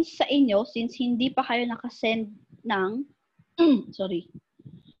since sa inyo, since hindi pa kayo nakasend ng sorry,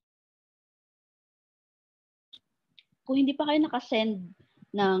 kung hindi pa kayo nakasend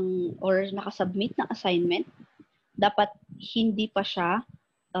ng or nakasubmit ng assignment, dapat hindi pa siya,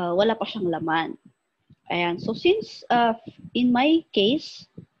 wala pa siyang laman. Ayan. So, since in my case,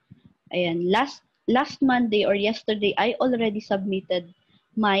 ayan, last Monday or yesterday, I already submitted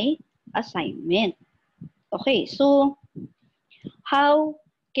my assignment. Okay. So, how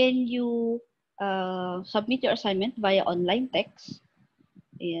can you submit your assignment via online text?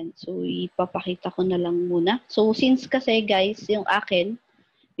 Ayan. So, ipapakita ko na lang muna. So, since kasi guys, yung akin,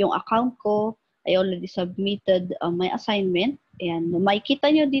 yung account ko, I already submitted my assignment. Ayan.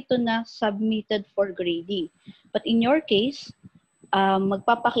 Makikita nyo dito na submitted for grading. But in your case,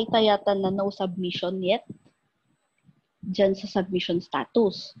 magpapakita yata na no submission yet dyan sa submission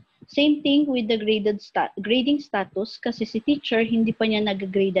status. Same thing with the grading status, kasi si teacher, hindi pa niya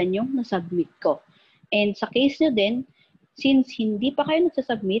nag-gradean yung nasubmit ko. And sa case nyo din, since hindi pa kayo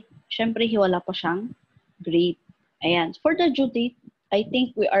nagsasubmit, syempre wala pa siyang grade. Ayan. For the due date, I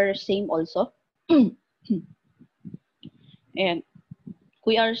think we are same also. And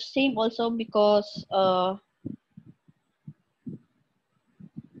we are same also because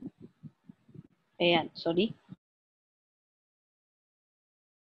ayan, sorry.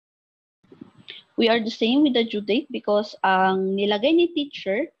 We are the same with the due date because ang nilagay ni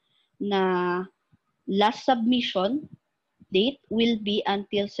teacher na last submission date will be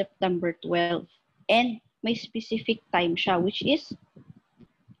until September 12. And may specific time siya, which is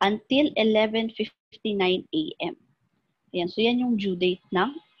until 11:59 a.m. Ayan, so yan yung due date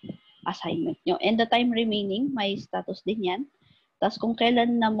ng assignment nyo. And the time remaining, may status din yan. Tapos kung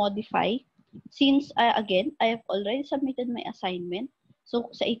kailan na-modify, since, again, I have already submitted my assignment, so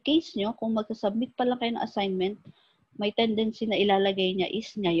sa case nyo, kung mag-submit pala kayo ng assignment, may tendency na ilalagay niya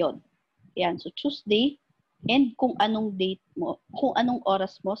is ngayon. Ayan, so Tuesday, and kung anong date mo, kung anong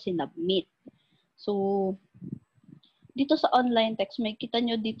oras mo sinubmit. So, dito sa online text, may kita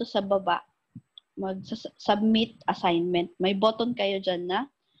nyo dito sa baba, submit assignment. May button kayo dyan na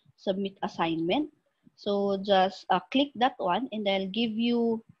submit assignment. So just click that one and they'll give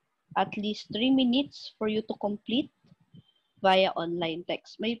you at least 3 minutes for you to complete via online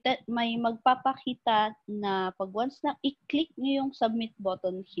text. May magpapakita na pag once na i-click nyo yung submit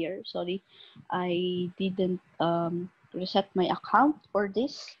button here, sorry, I didn't reset my account for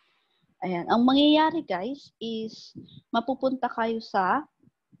this. Ayan, ang mangyayari guys is mapupunta kayo sa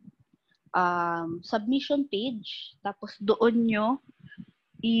submission page, tapos doon nyo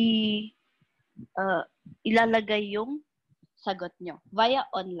ilalagay yung sagot nyo via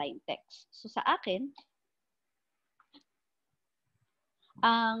online text. So sa akin,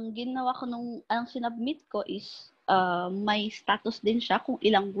 ang ginawa ko ang sinubmit ko is may status din siya kung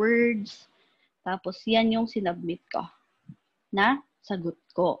ilang words. Tapos yan yung sinubmit ko na sagot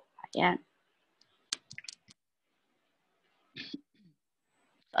ko. Ayan.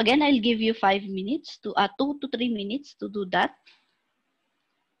 Again, I'll give you 5 minutes to 2 to 3 minutes to do that.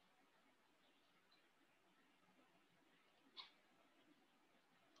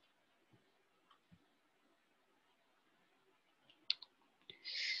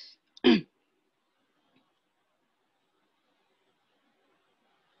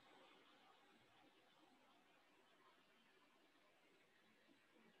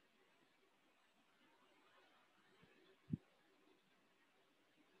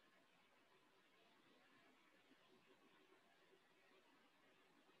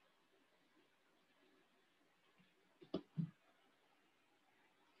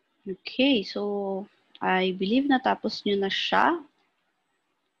 Okay, so I believe natapos nyo na siya.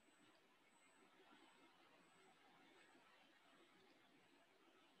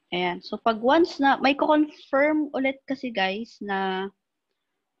 Ayan, so pag once na, may confirm ulit kasi guys na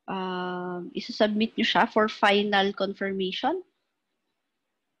isa-submit nyo siya for final confirmation.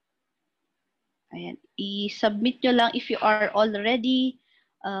 Ayan, i-submit nyo lang if you are already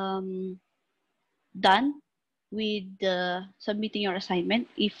done with submitting your assignment.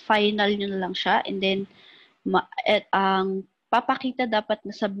 I-final nyo na lang siya and then ang papakita dapat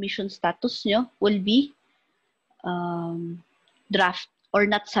na submission status nyo will be draft or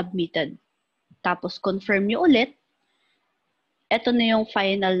not submitted. Tapos confirm nyo ulit. Ito na yung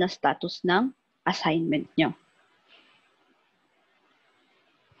final na status ng assignment nyo.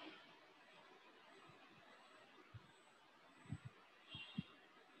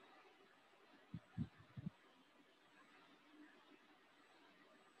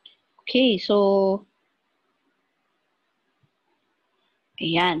 Okay, so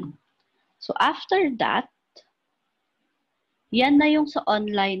ayan. So after that, yan na yung sa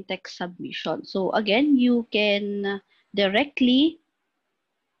online text submission. So again, you can directly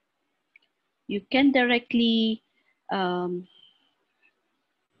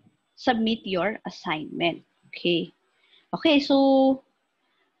submit your assignment. Okay. Okay, so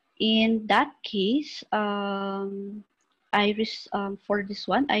in that case, for this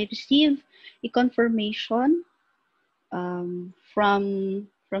one, I received a confirmation from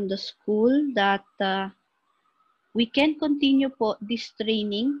the school that we can continue po this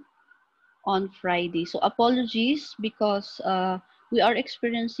training on Friday. So apologies because we are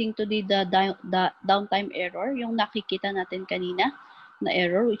experiencing today the downtime error, yung nakikita natin kanina na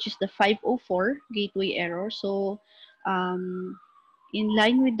error, which is the 504 gateway error. So in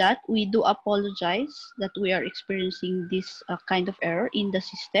line with that, we do apologize that we are experiencing this kind of error in the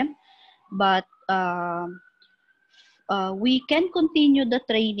system, but we can continue the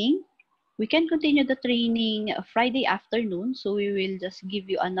training. We can continue the training Friday afternoon. So we will just give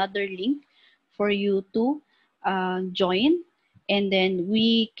you another link for you to join, and then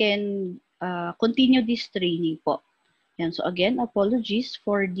we can continue this training po. Yan. So again, apologies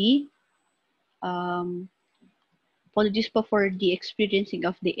for the experiencing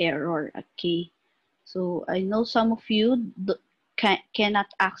of the error. Okay. So I know some of you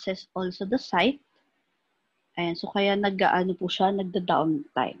cannot access also the site. Ayan, so kaya nag-ano po siya,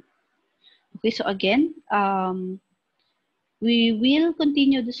 nagda-downtime. Okay, so again, we will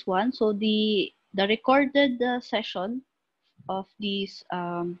continue this one. So the recorded session of this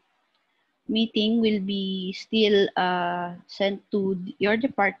meeting will be still sent to your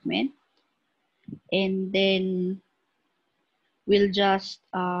department, and then we'll just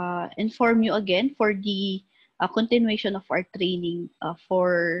inform you again for the continuation of our training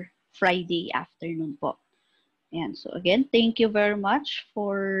for Friday afternoon po. And so again, thank you very much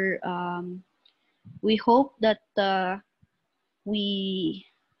for, we hope that we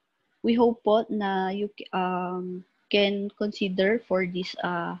hope po na you can consider for this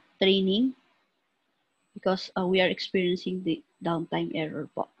training because we are experiencing the downtime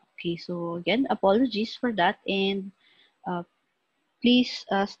error po. Okay, so again, apologies for that, and uh, please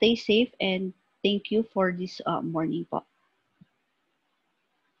stay safe, and thank you for this morning po.